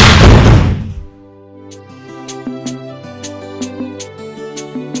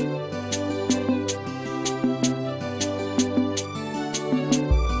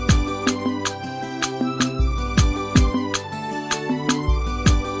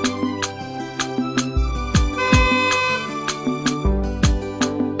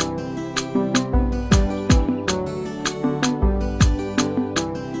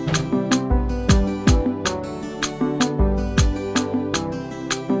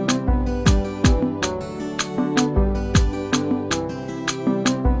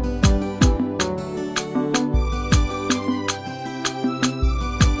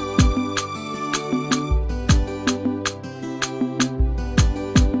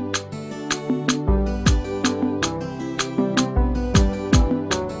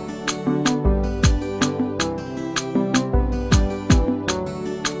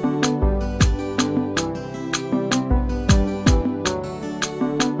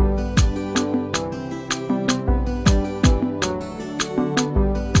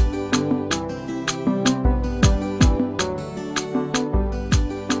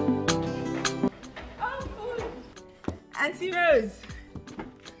 Rose.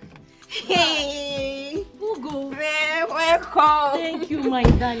 Hey. Ugo. Welcome. Thank you, my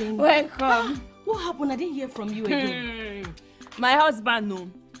darling. Welcome. What happened? I didn't hear from you again. My husband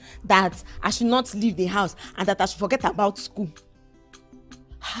know that I should not leave the house and that I should forget about school.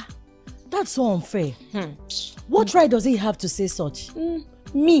 That's so unfair. What right does he have to say such?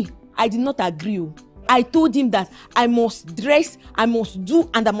 Me, I did not agree. I told him that I must dress, I must do,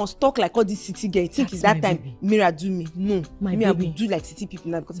 and I must talk like all these city girls. Think it's that time baby. Mira do me. No, my me baby. I will do like city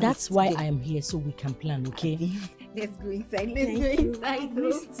people now because that's why I am here, so we can plan, okay? Let's go inside. Let's go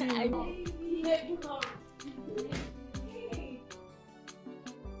inside.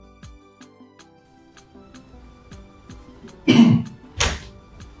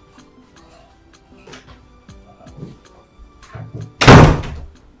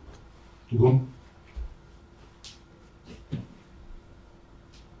 Go.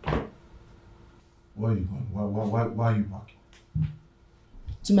 Where are you going? Why are you back?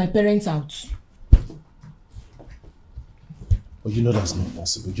 To my parents' house. But you know that's not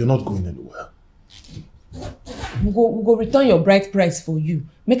possible. You're not going anywhere. We go return your bride price for you.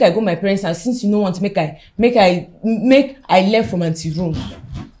 Make I go my parents' house since you don't want to make I learn from Auntie Rose.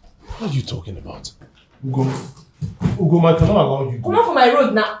 What are you talking about? Ugo, I cannot allow you to come out from my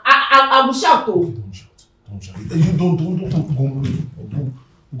road now. I will shout though. Okay, don't shout. Don't shout. You don't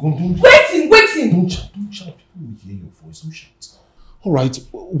Waiting. Don't shout. People will hear your voice. Don't shout. Alright,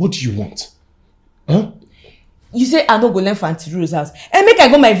 what do you want? Huh? You say I don't go learn from Auntie Rose's house. And make I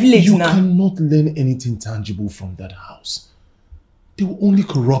go my village now. You cannot learn anything tangible from that house. They will only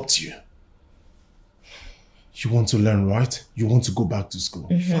corrupt you. You want to learn, right? You want to go back to school.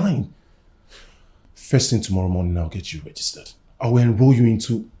 Fine. First thing tomorrow morning, I'll get you registered. I will enroll you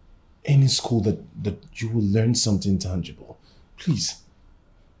into any school that you will learn something tangible. Please.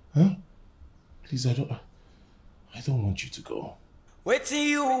 Huh? Please, I don't want you to go. Wait till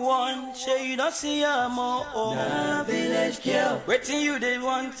you want, say you don't see her more. Nah, village girl. Wait till you they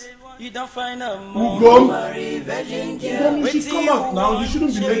want, you don't find her more. Ugo, virgin girl. you should come out now. You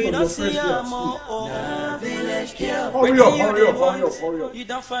shouldn't be late on your first day at school. Nah, village girl. Hurry up. You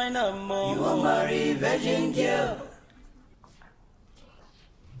don't find her more. You are married virgin girl.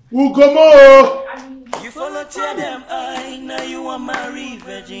 Ugo, you follow tell them I, now you are married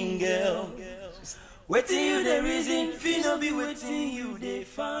virgin girl. Waiting you the reason, feel no be waiting you they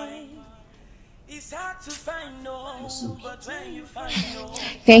find. It's hard to find no, but when you find no.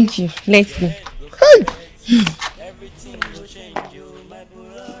 Thank you. Let's go. Hey. Everything will change you, my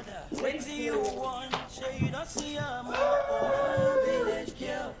brother. Waiting you want, say you don't see her more. Village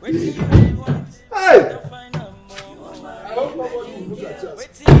girl. Waiting you they want, you don't find her more. I hope nobody will look at us.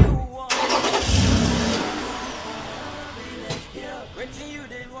 Waiting you want, village girl. Waiting you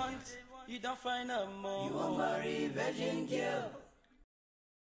they want. You don't find her more. You are married virgin girl.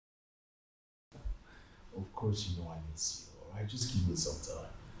 Of course you know I miss you, alright? Just give me some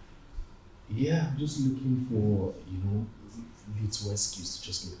time. Yeah, I'm just looking for, little excuse to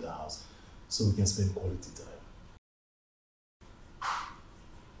just leave the house so we can spend quality time.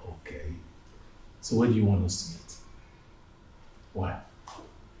 Okay. So where do you want us to meet? Why?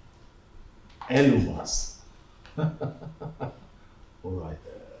 Elovas. Alright.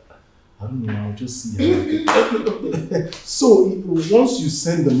 I don't know, I'll just see. So, once you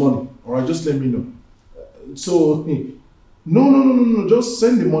send the money, alright, just let me know. No, just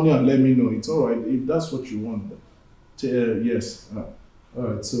send the money and let me know. It's alright, if that's what you want. Yes.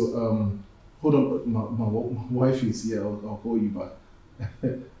 Alright, so, hold on, my wife is here, I'll call you back.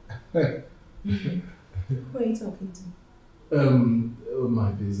 Who are you talking to? My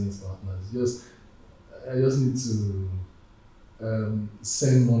business partners. I just need to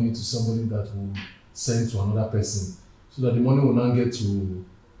send money to somebody that will send to another person, so that the money will not get to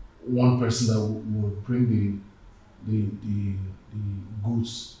one person that will bring the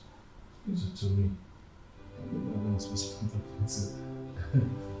goods to me. I'm not supposed to.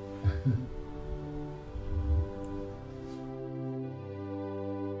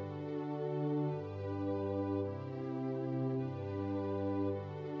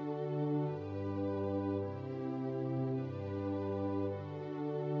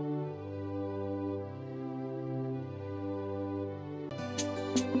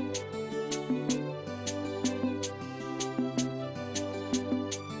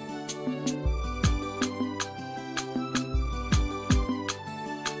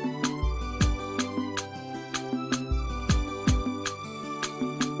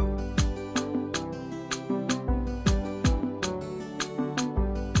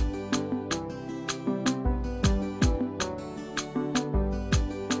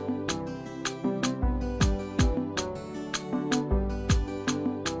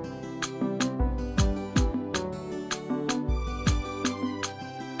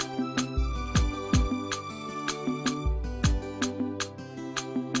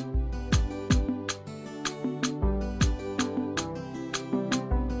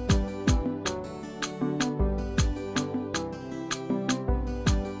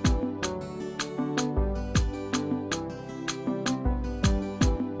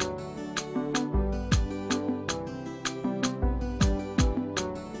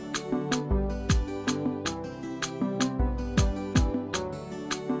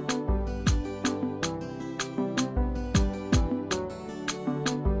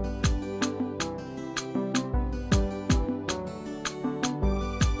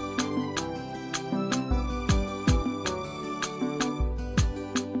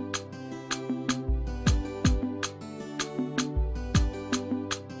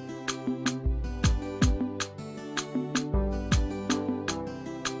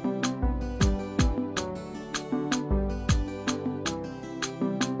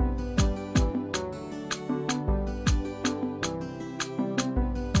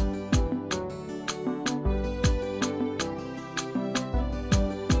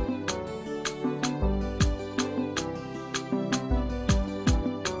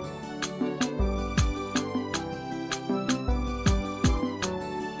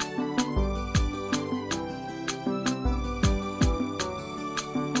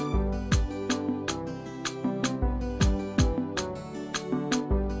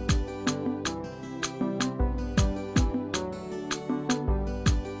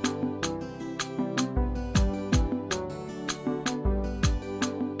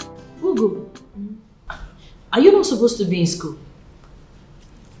 supposed to be in school?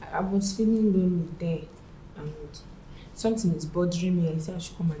 I was feeling lonely there and something is bothering me. I said I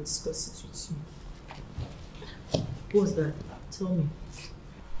should come and discuss it with you. What's that? Tell me.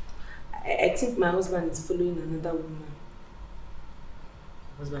 I think my husband is following another woman.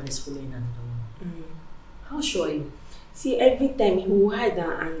 Husband is following another woman? How sure are you? See, every time he will hide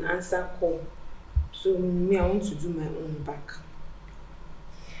and answer call. So me, I want to do my own back.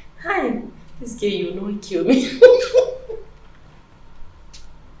 Hi, this girl, you will not kill me.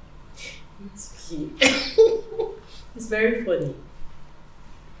 It's cute. It's very funny.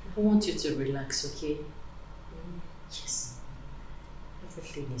 I want you to relax, okay? Yes.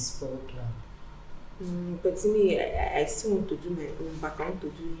 Everything is well planned. But to me, I still want to do my own back. I want to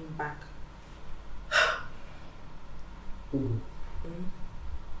do him back.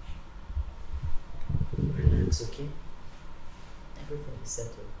 Relax, okay? Everything is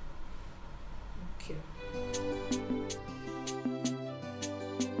settled. Okay.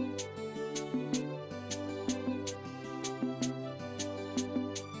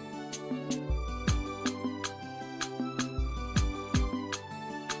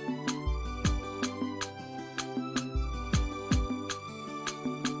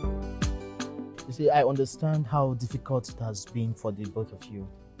 You see, I understand how difficult it has been for the both of you.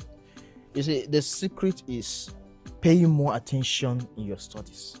 You see, the secret is paying more attention in your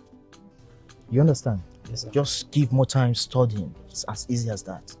studies. You understand? Yes, sir. Just give more time studying. It's as easy as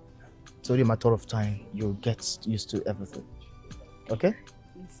that. It's only a matter of time. You'll get used to everything. Okay?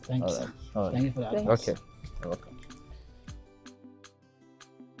 Thank you, sir. All right. Thank you for that. Okay. You're welcome.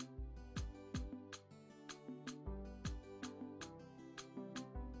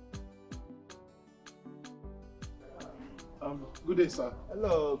 Good day, sir.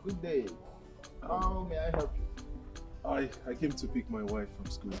 Hello, good day. How may I help you? I came to pick my wife from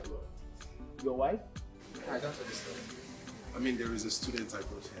school. Your wife? I don't understand. I mean, there is a student I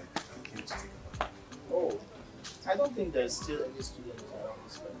brought here. I came to take her. Oh, I don't think there's still any students around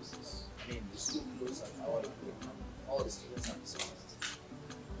this premises. I mean, the school closed an hour ago. All the students are dismissed.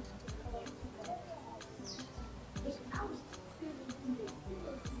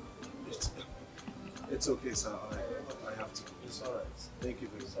 It's okay, sir. I have to. It's all right. Thank you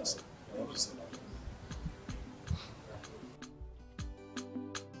very much, sir. Thank you, sir.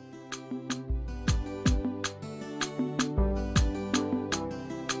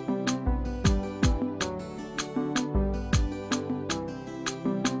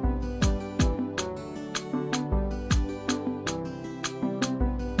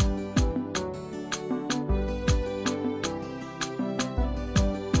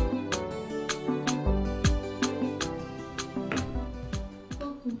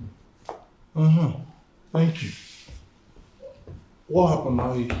 Thank you. What happened?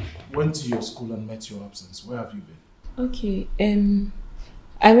 I went to your school and met your absence. Where have you been? Okay,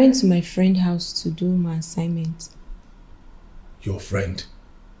 I went to my friend's house to do my assignment. Your friend?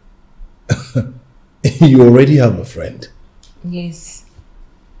 You already have a friend? Yes.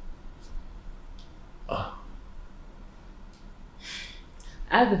 Ah.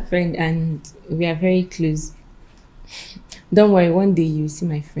 I have a friend and we are very close. Don't worry, one day you'll see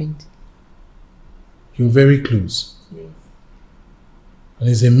my friend. You're very close? Yes. And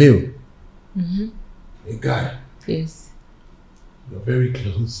he's a male? Mm-hmm. A guy? Yes. You're very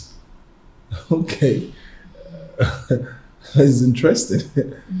close. Okay. It's interesting.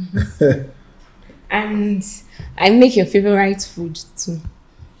 Mm-hmm. And I make your favorite food too.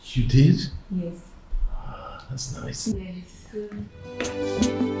 You did? Yes. Ah, that's nice. Yes.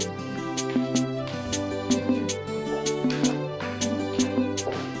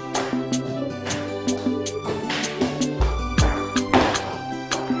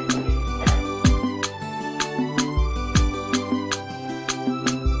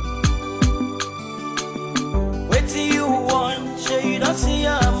 See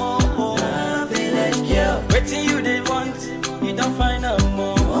her more, village girl. Waiting you they want, you don't find her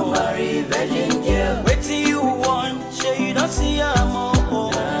more. Marry virgin girl. Waiting you want, sure you don't see her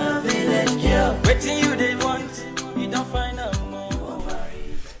more. Village girl. Waiting you they want, you don't find her more.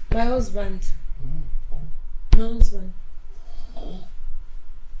 My husband. My husband.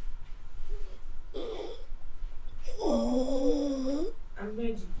 I'm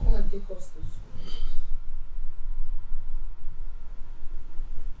ready. Come and take us to school.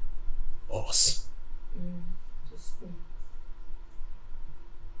 Us? To school.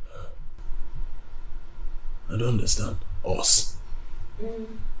 I don't understand. Us?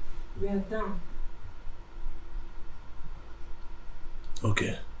 We are down.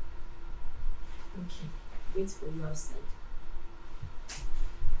 Okay. Okay. Wait for you outside.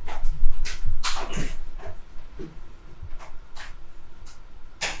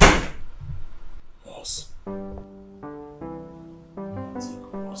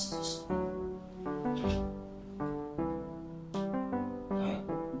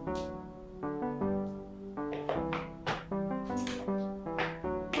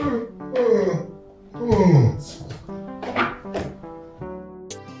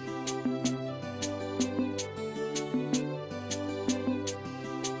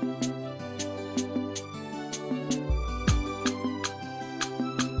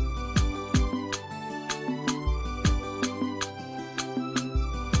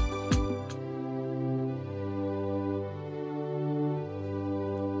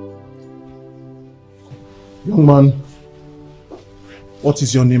 Young man, what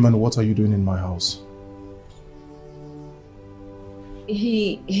is your name and what are you doing in my house?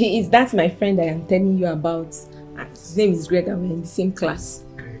 He is that my friend I am telling you about. His name is Greg and we're in the same class.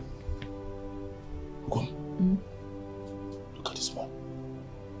 Come. Look at this mom.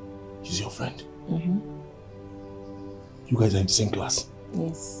 She's your friend. You guys are in the same class.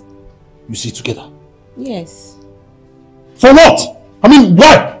 Yes. You sit together. Yes. For what? I mean,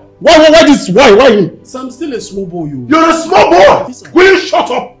 why? Why this? Why him? So I'm still a small boy, you. You're a small boy! Will you shut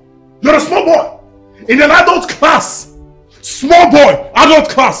up? You're a small boy! In an adult class! Small boy! Adult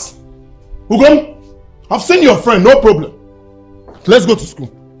class! Ugom, I've seen your friend, no problem. Let's go to school.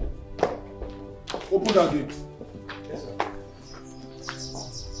 Open that gate. Yes, sir.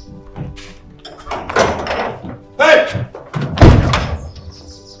 Hey!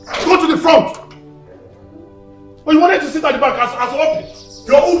 Go to the front! Oh, you wanted to sit at the back as open.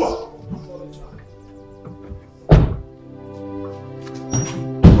 Your Uber!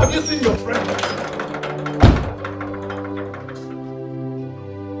 Have you seen your friend?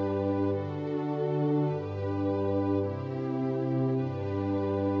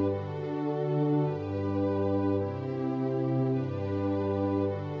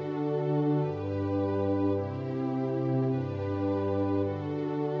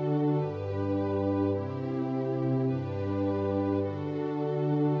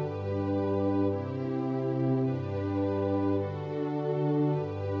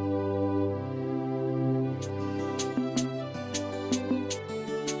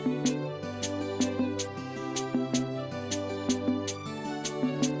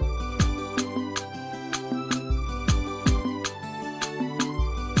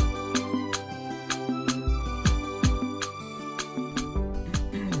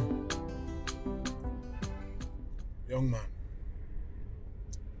 Young man,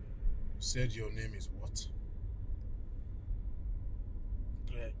 you said your name is what?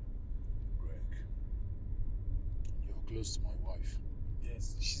 Greg. Greg. You're close to my wife.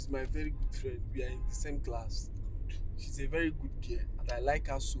 Yes, she's my very good friend. We are in the same class. She's a very good girl and I like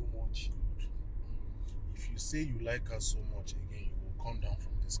her so much. If you say you like her so much again, you will come down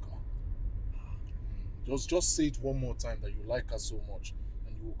from this car. Just say it one more time that you like her so much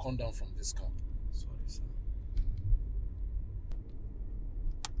and you will come down from this car. Sorry, sir.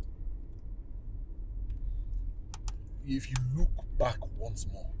 If you look back once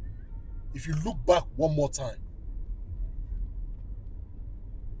more, if you look back one more time.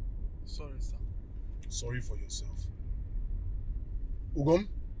 Sorry, sir. Sorry for yourself. Ugom,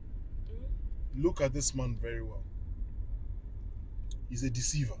 look at this man very well. He's a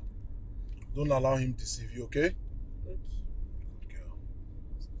deceiver. Don't allow him to deceive you, okay? Okay. Good girl.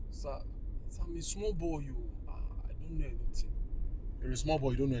 Sir, I'm a small boy, I don't know anything. You're a small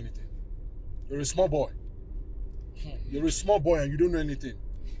boy, you don't know anything. You're a small boy. You're a small boy and you don't know anything.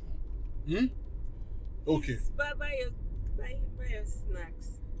 Okay. Buy your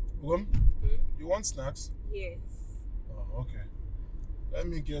snacks. Ugom, you want snacks? Yes. Oh, okay. Let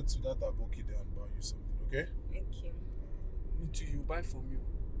me get to that aboki there and buy you something, okay? Thank you. Me too, you buy from you.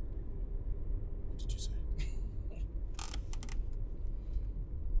 What did you say?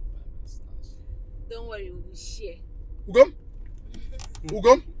 Don't worry, we will share. Ugom?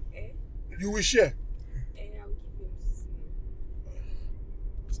 Ugom? You will share? I'll give you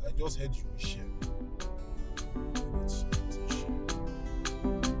some. I just heard you will share.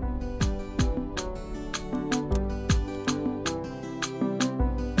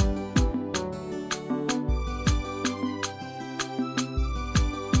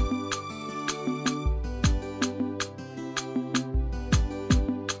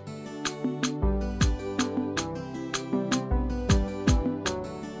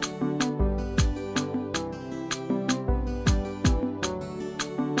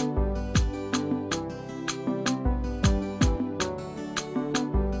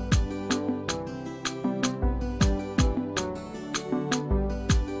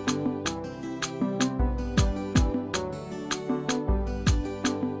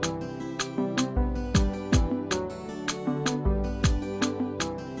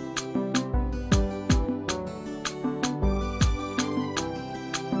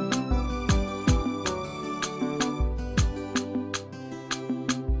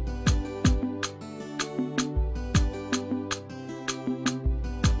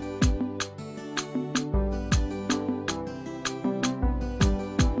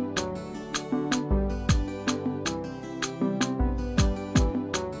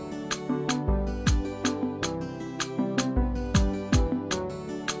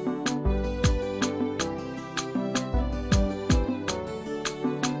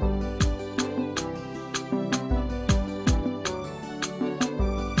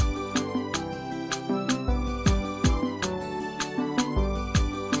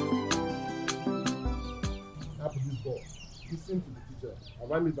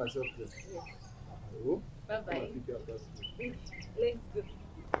 Have I made myself clear? Yes. Oh? Bye-bye. Let's go.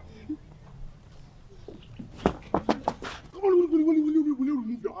 Come on, will you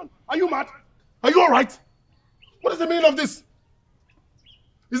remove your hand? Are you mad? Are you alright? What is the meaning of this?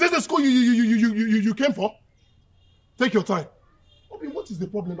 Is this the school you came for? Take your time. Okay, what is the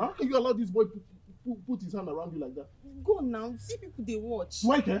problem? How can you allow this boy put his hand around you like that? Go now. See people they watch.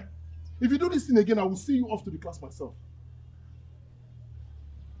 Do I care? If you do this thing again, I will see you off to the class myself.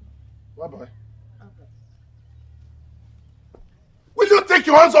 Bye-bye. Okay. Will you take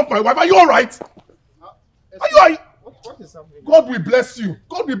your hands off my wife? Are you alright? Are you? What is happening? God will bless you.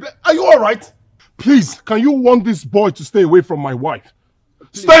 God will bless. Are you alright? Please, can you warn this boy to stay away from my wife?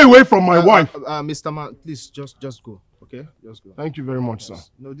 Please. Stay away from my wife. Mr. Man, please just go. Okay? Just go. Thank you very much, sir.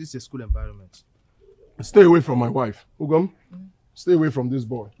 No, this is a school environment. Stay away from my wife. Ugom, stay away from this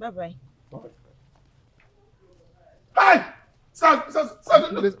boy. Bye-bye. Hey! Sir,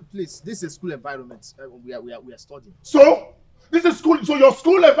 please, this is a school environment. We are studying. So? This is school. So your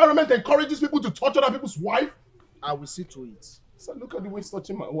school environment encourages people to touch other people's wife? I will see to it. Sir, look at the way he's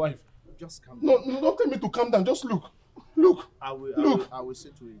touching my wife. Just calm down. No, don't tell me to calm down. Just look. Look. I will see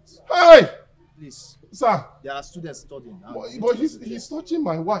to it. Hey! Please. Sir. There are students studying. But he's touching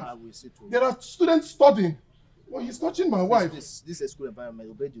my wife. I will see to it. There are students studying. But he's touching my wife. This is a school environment.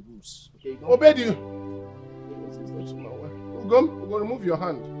 Obey the rules. Okay? Obey the... He's touching my wife. Ugom, remove your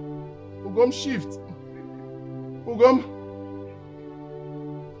hand. Ugom, shift. Ugom.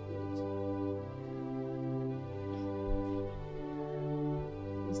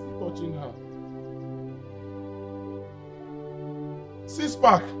 He's still touching her.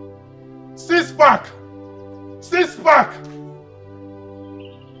 Six-pack. Six-pack. Six-pack.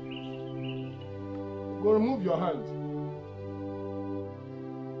 Go remove your hand.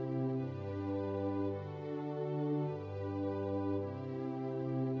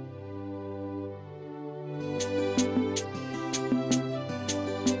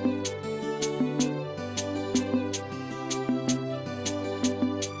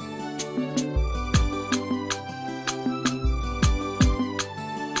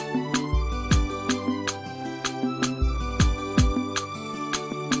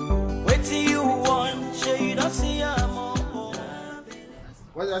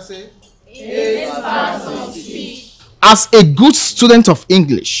 What did I say? As a good student of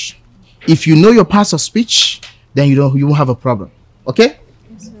English, if you know your parts of speech, then you won't have a problem. Okay?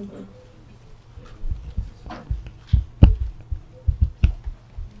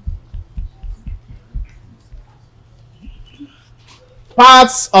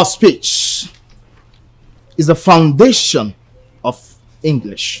 Parts of speech is the foundation of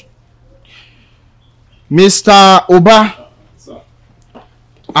English. Mr. Oba, sir,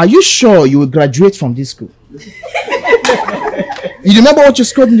 are you sure you will graduate from this school? You remember what you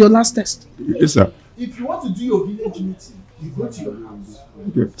scored in your last test? Yes, sir. If you want to do your village meeting, you go to your house.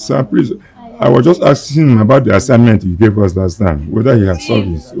 Okay, sir, please. I was just asking him about the assignment you gave us last time, whether he has solved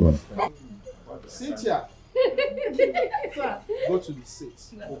his own. Cynthia, go to the seat.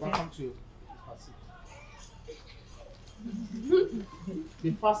 Come to your seat.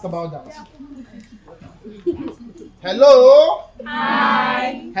 Be fast about that. Hello?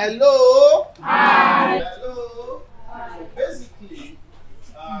 Hi. Hello? Hi. Hello? So basically,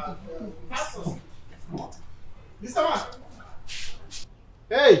 Mr. Man.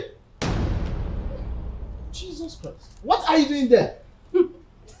 Hey. Jesus Christ. What are you doing there?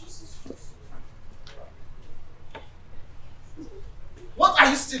 What are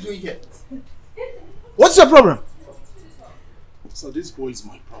you still doing here? What's your problem? So this boy is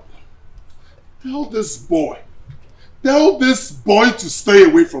my problem. Tell this boy to stay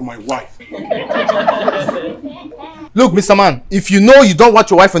away from my wife. Look, Mr. Man, if you know you don't want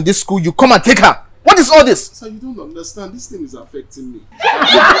your wife in this school, you come and take her. What is all this? Sir, you don't understand. This thing is affecting me.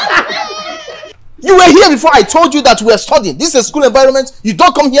 You were here before I told you that we are studying. This is a school environment. You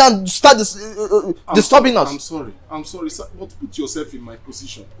don't come here and start disturbing us. I'm sorry, sir. But put yourself in my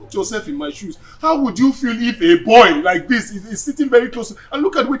position. Put yourself in my shoes. How would you feel if a boy like this is sitting very close? And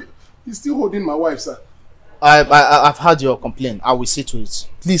look at what he's still holding my wife, sir. I've heard your complaint. I will see to it.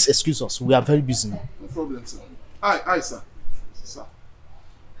 Please excuse us. We are very busy now. No problem, sir. Aye, sir. Sir.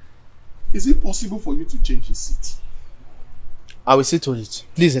 Is it possible for you to change his seat? I will see to it.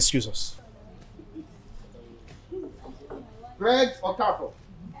 Please excuse us. Greg Okafor.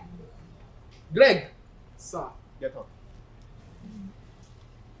 Greg. Sir, get up.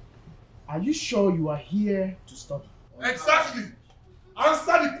 Are you sure you are here to study? Exactly.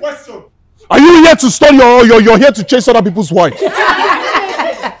 Answer the question. Are you here to study or you're here to chase other people's wives?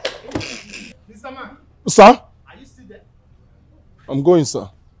 Mr. Man. Sir? Are you still there? I'm going, sir.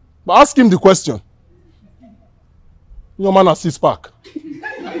 But ask him the question. Your man has 6 pack.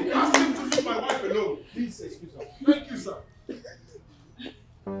 Ask him to leave my wife alone. Please excuse us. Thank you, sir.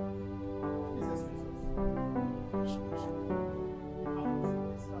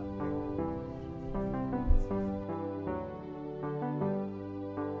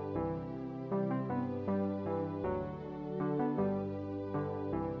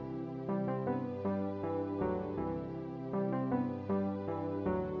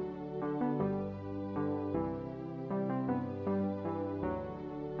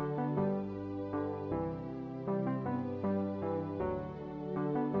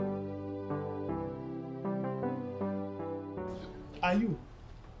 Are you?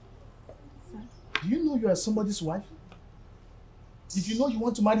 Do you know you are somebody's wife? If you know you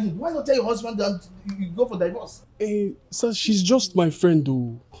want to marry him, why not tell your husband that you go for divorce? Hey, sir, she's just my friend,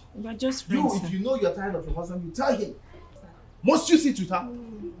 though. We're just friends. If you know you're tired of your husband, you tell him. Must you sit with her?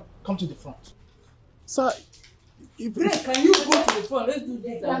 Come to the front. Sir, can you go to the front? Let's do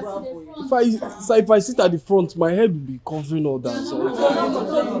this and go for you. If I sit at the front, my head will be covering all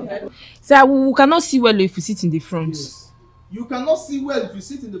that. Sir, we cannot see well if you sit in the front. Yes. You cannot see well if you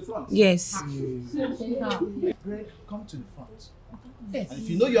sit in the front. Yes. Greg, come to the front. Yes. And if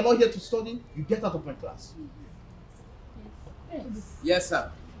you know you're not here to study, you get out of my class. Yes,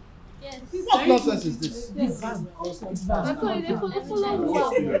 sir. Yes. What nonsense is this?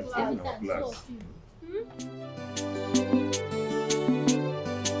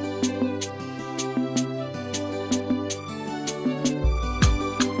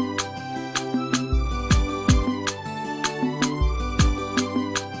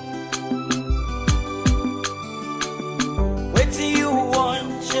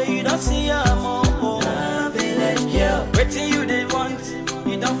 You don't see her more. Village girl. Waiting you they want,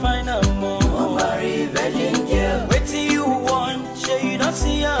 you don't find her more. Marry virgin girl. Waiting you want, you don't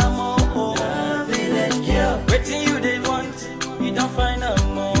see her more. Village girl. Waiting you they want, you don't find her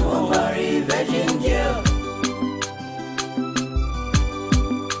more. Marry virgin girl.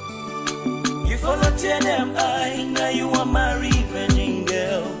 You follow tear them eye, now you want marry virgin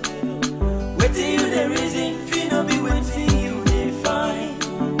girl. Waiting you the reason, feel no be waiting you they find.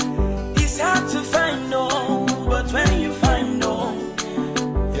 It's hard to find no, but when you find no,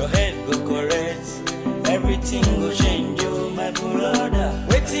 your head go correct, everything go change you, my brother.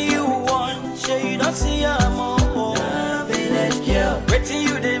 Wait till you want, sure you don't see her more. Village girl, wait till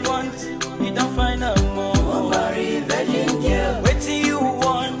you they want, you don't find her more. Marry virgin girl, wait till you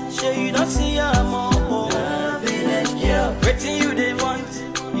want, sure you don't see her more. Village girl, wait till you they want,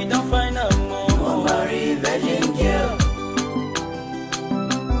 you don't find her more. Marry virgin girl.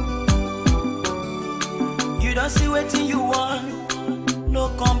 You don't see what you want, no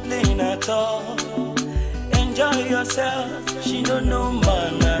complain at all. Enjoy yourself, she don't know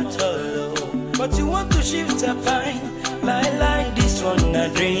man at all. But you want to shift a pine, like this one a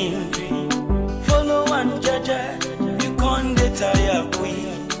dream. Follow one judge, you can't get tired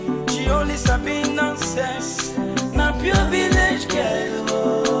queen. She only sabi nonsense, not pure village girl.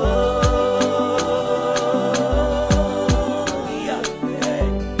 Oh.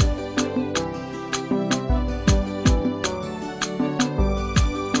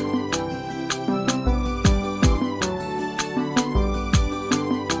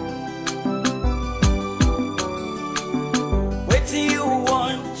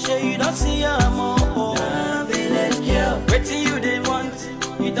 See her more. Village girl. Wait till you they want,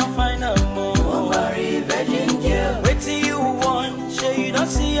 you don't find her more. Marry virgin girl. Wait till you want, sure you don't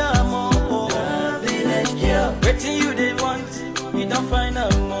see her more. Village girl. Wait till you they want, you don't find her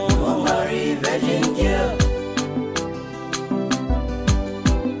more. Marry virgin girl.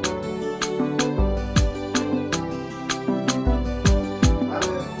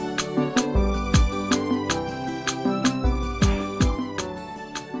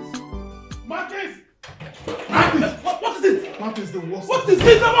 What is the worst? What is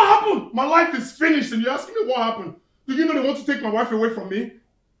this? What happened? My life is finished and you're asking me what happened. Do you know they want to take my wife away from me?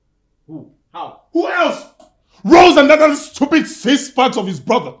 Who? How? Who else? Rose and that other stupid 6 packs of his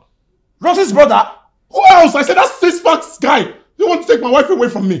brother. Rose's brother? Who else? I said that 6 packs guy. They want to take my wife away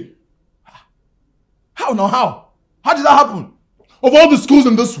from me. How now? How? How did that happen? Of all the schools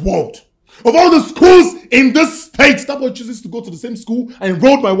in this world, of all the schools in this state, that boy chooses to go to the same school and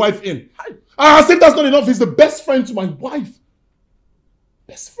enrolled my wife in. As if that's not enough, he's the best friend to my wife.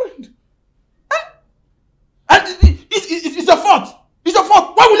 Best friend. And it's a fault. It's a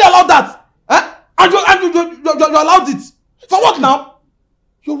fault. Why will you allow that? And you allowed it. For what now?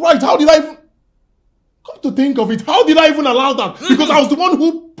 You're right. How did I even... Come to think of it, how did I even allow that? Because I was the one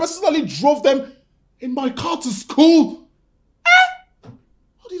who personally drove them in my car to school.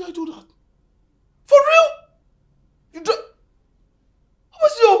 did I do that? For real? You do... How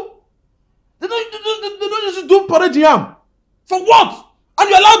is you? They don't just do parade yam. For what? And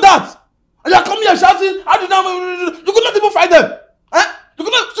you allow that? And you are coming here shouting, how do you know? You could not even fight them. Eh?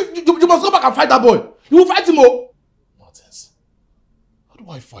 You must go back and fight that boy. You will fight him, oh. Martins, how do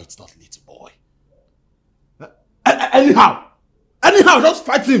I fight that little boy? Anyhow, just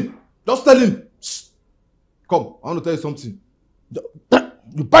fight him. Just tell him. Come, I want to tell you something.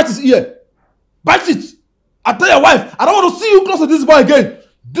 You bite his ear. Bite it. I tell your wife, I don't want to see you close to this boy again.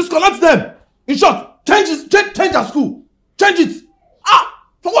 Disconnect them. In short, change their school. Change it.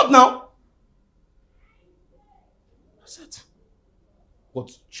 For what now? That's it.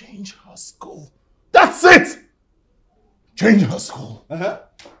 What? Change her school. That's it. Change her school.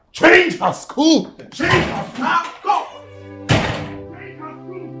 Change her school. Change her school. Now, go. Change her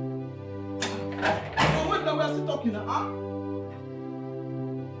school. Oh, wait, now we are still talking now, huh?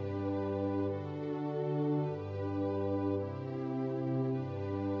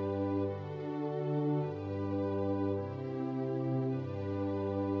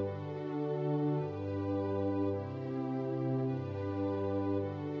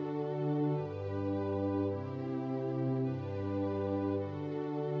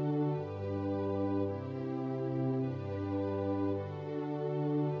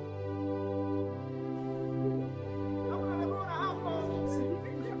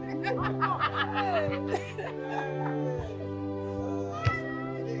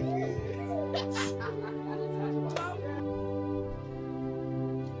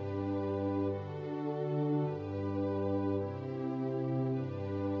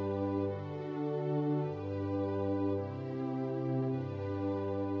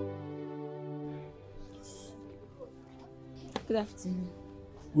 Good afternoon.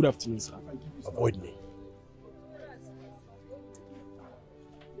 Good afternoon, sir. Avoid me.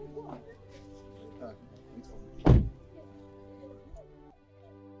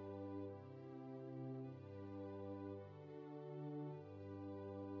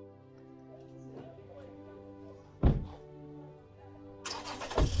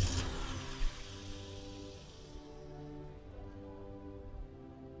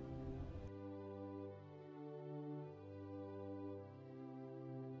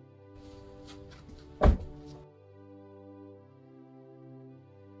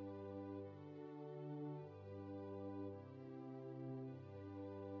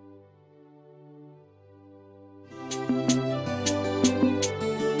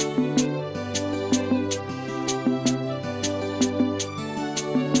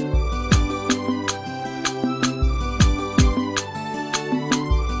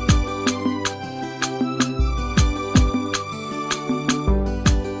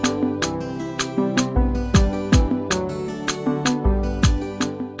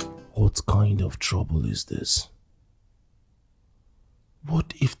 Trouble is this?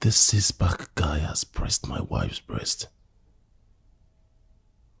 What if the cis-back guy has pressed my wife's breast?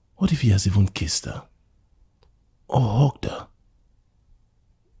 What if he has even kissed her? Or hugged her?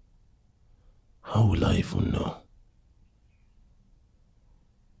 How will I even know?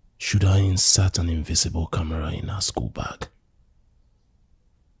 Should I insert an invisible camera in her school bag?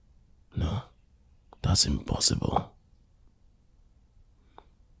 No, that's impossible.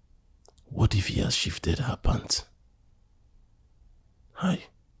 What if he has shifted her pants? I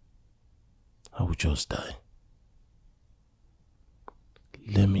will just die.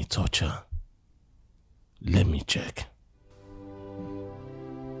 Let me touch her. Let me check.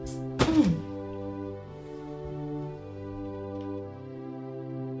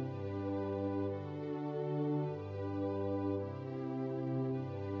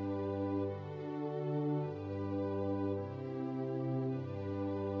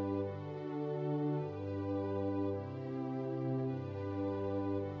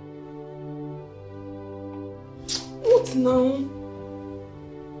 What now?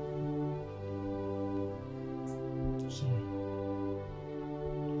 Sorry.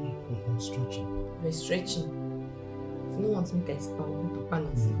 I'm stretching. You're stretching. If you don't want to make a stop, you need to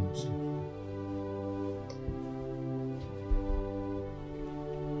panic. No, sorry.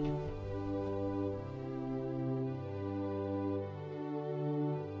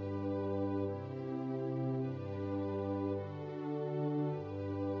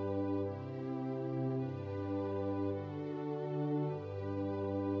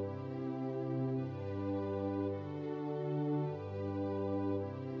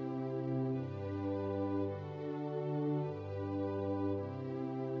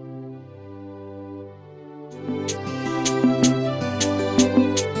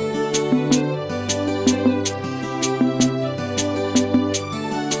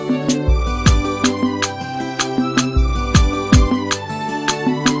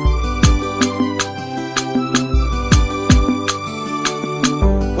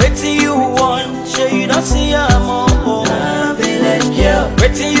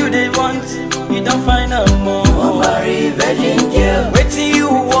 virgin girl.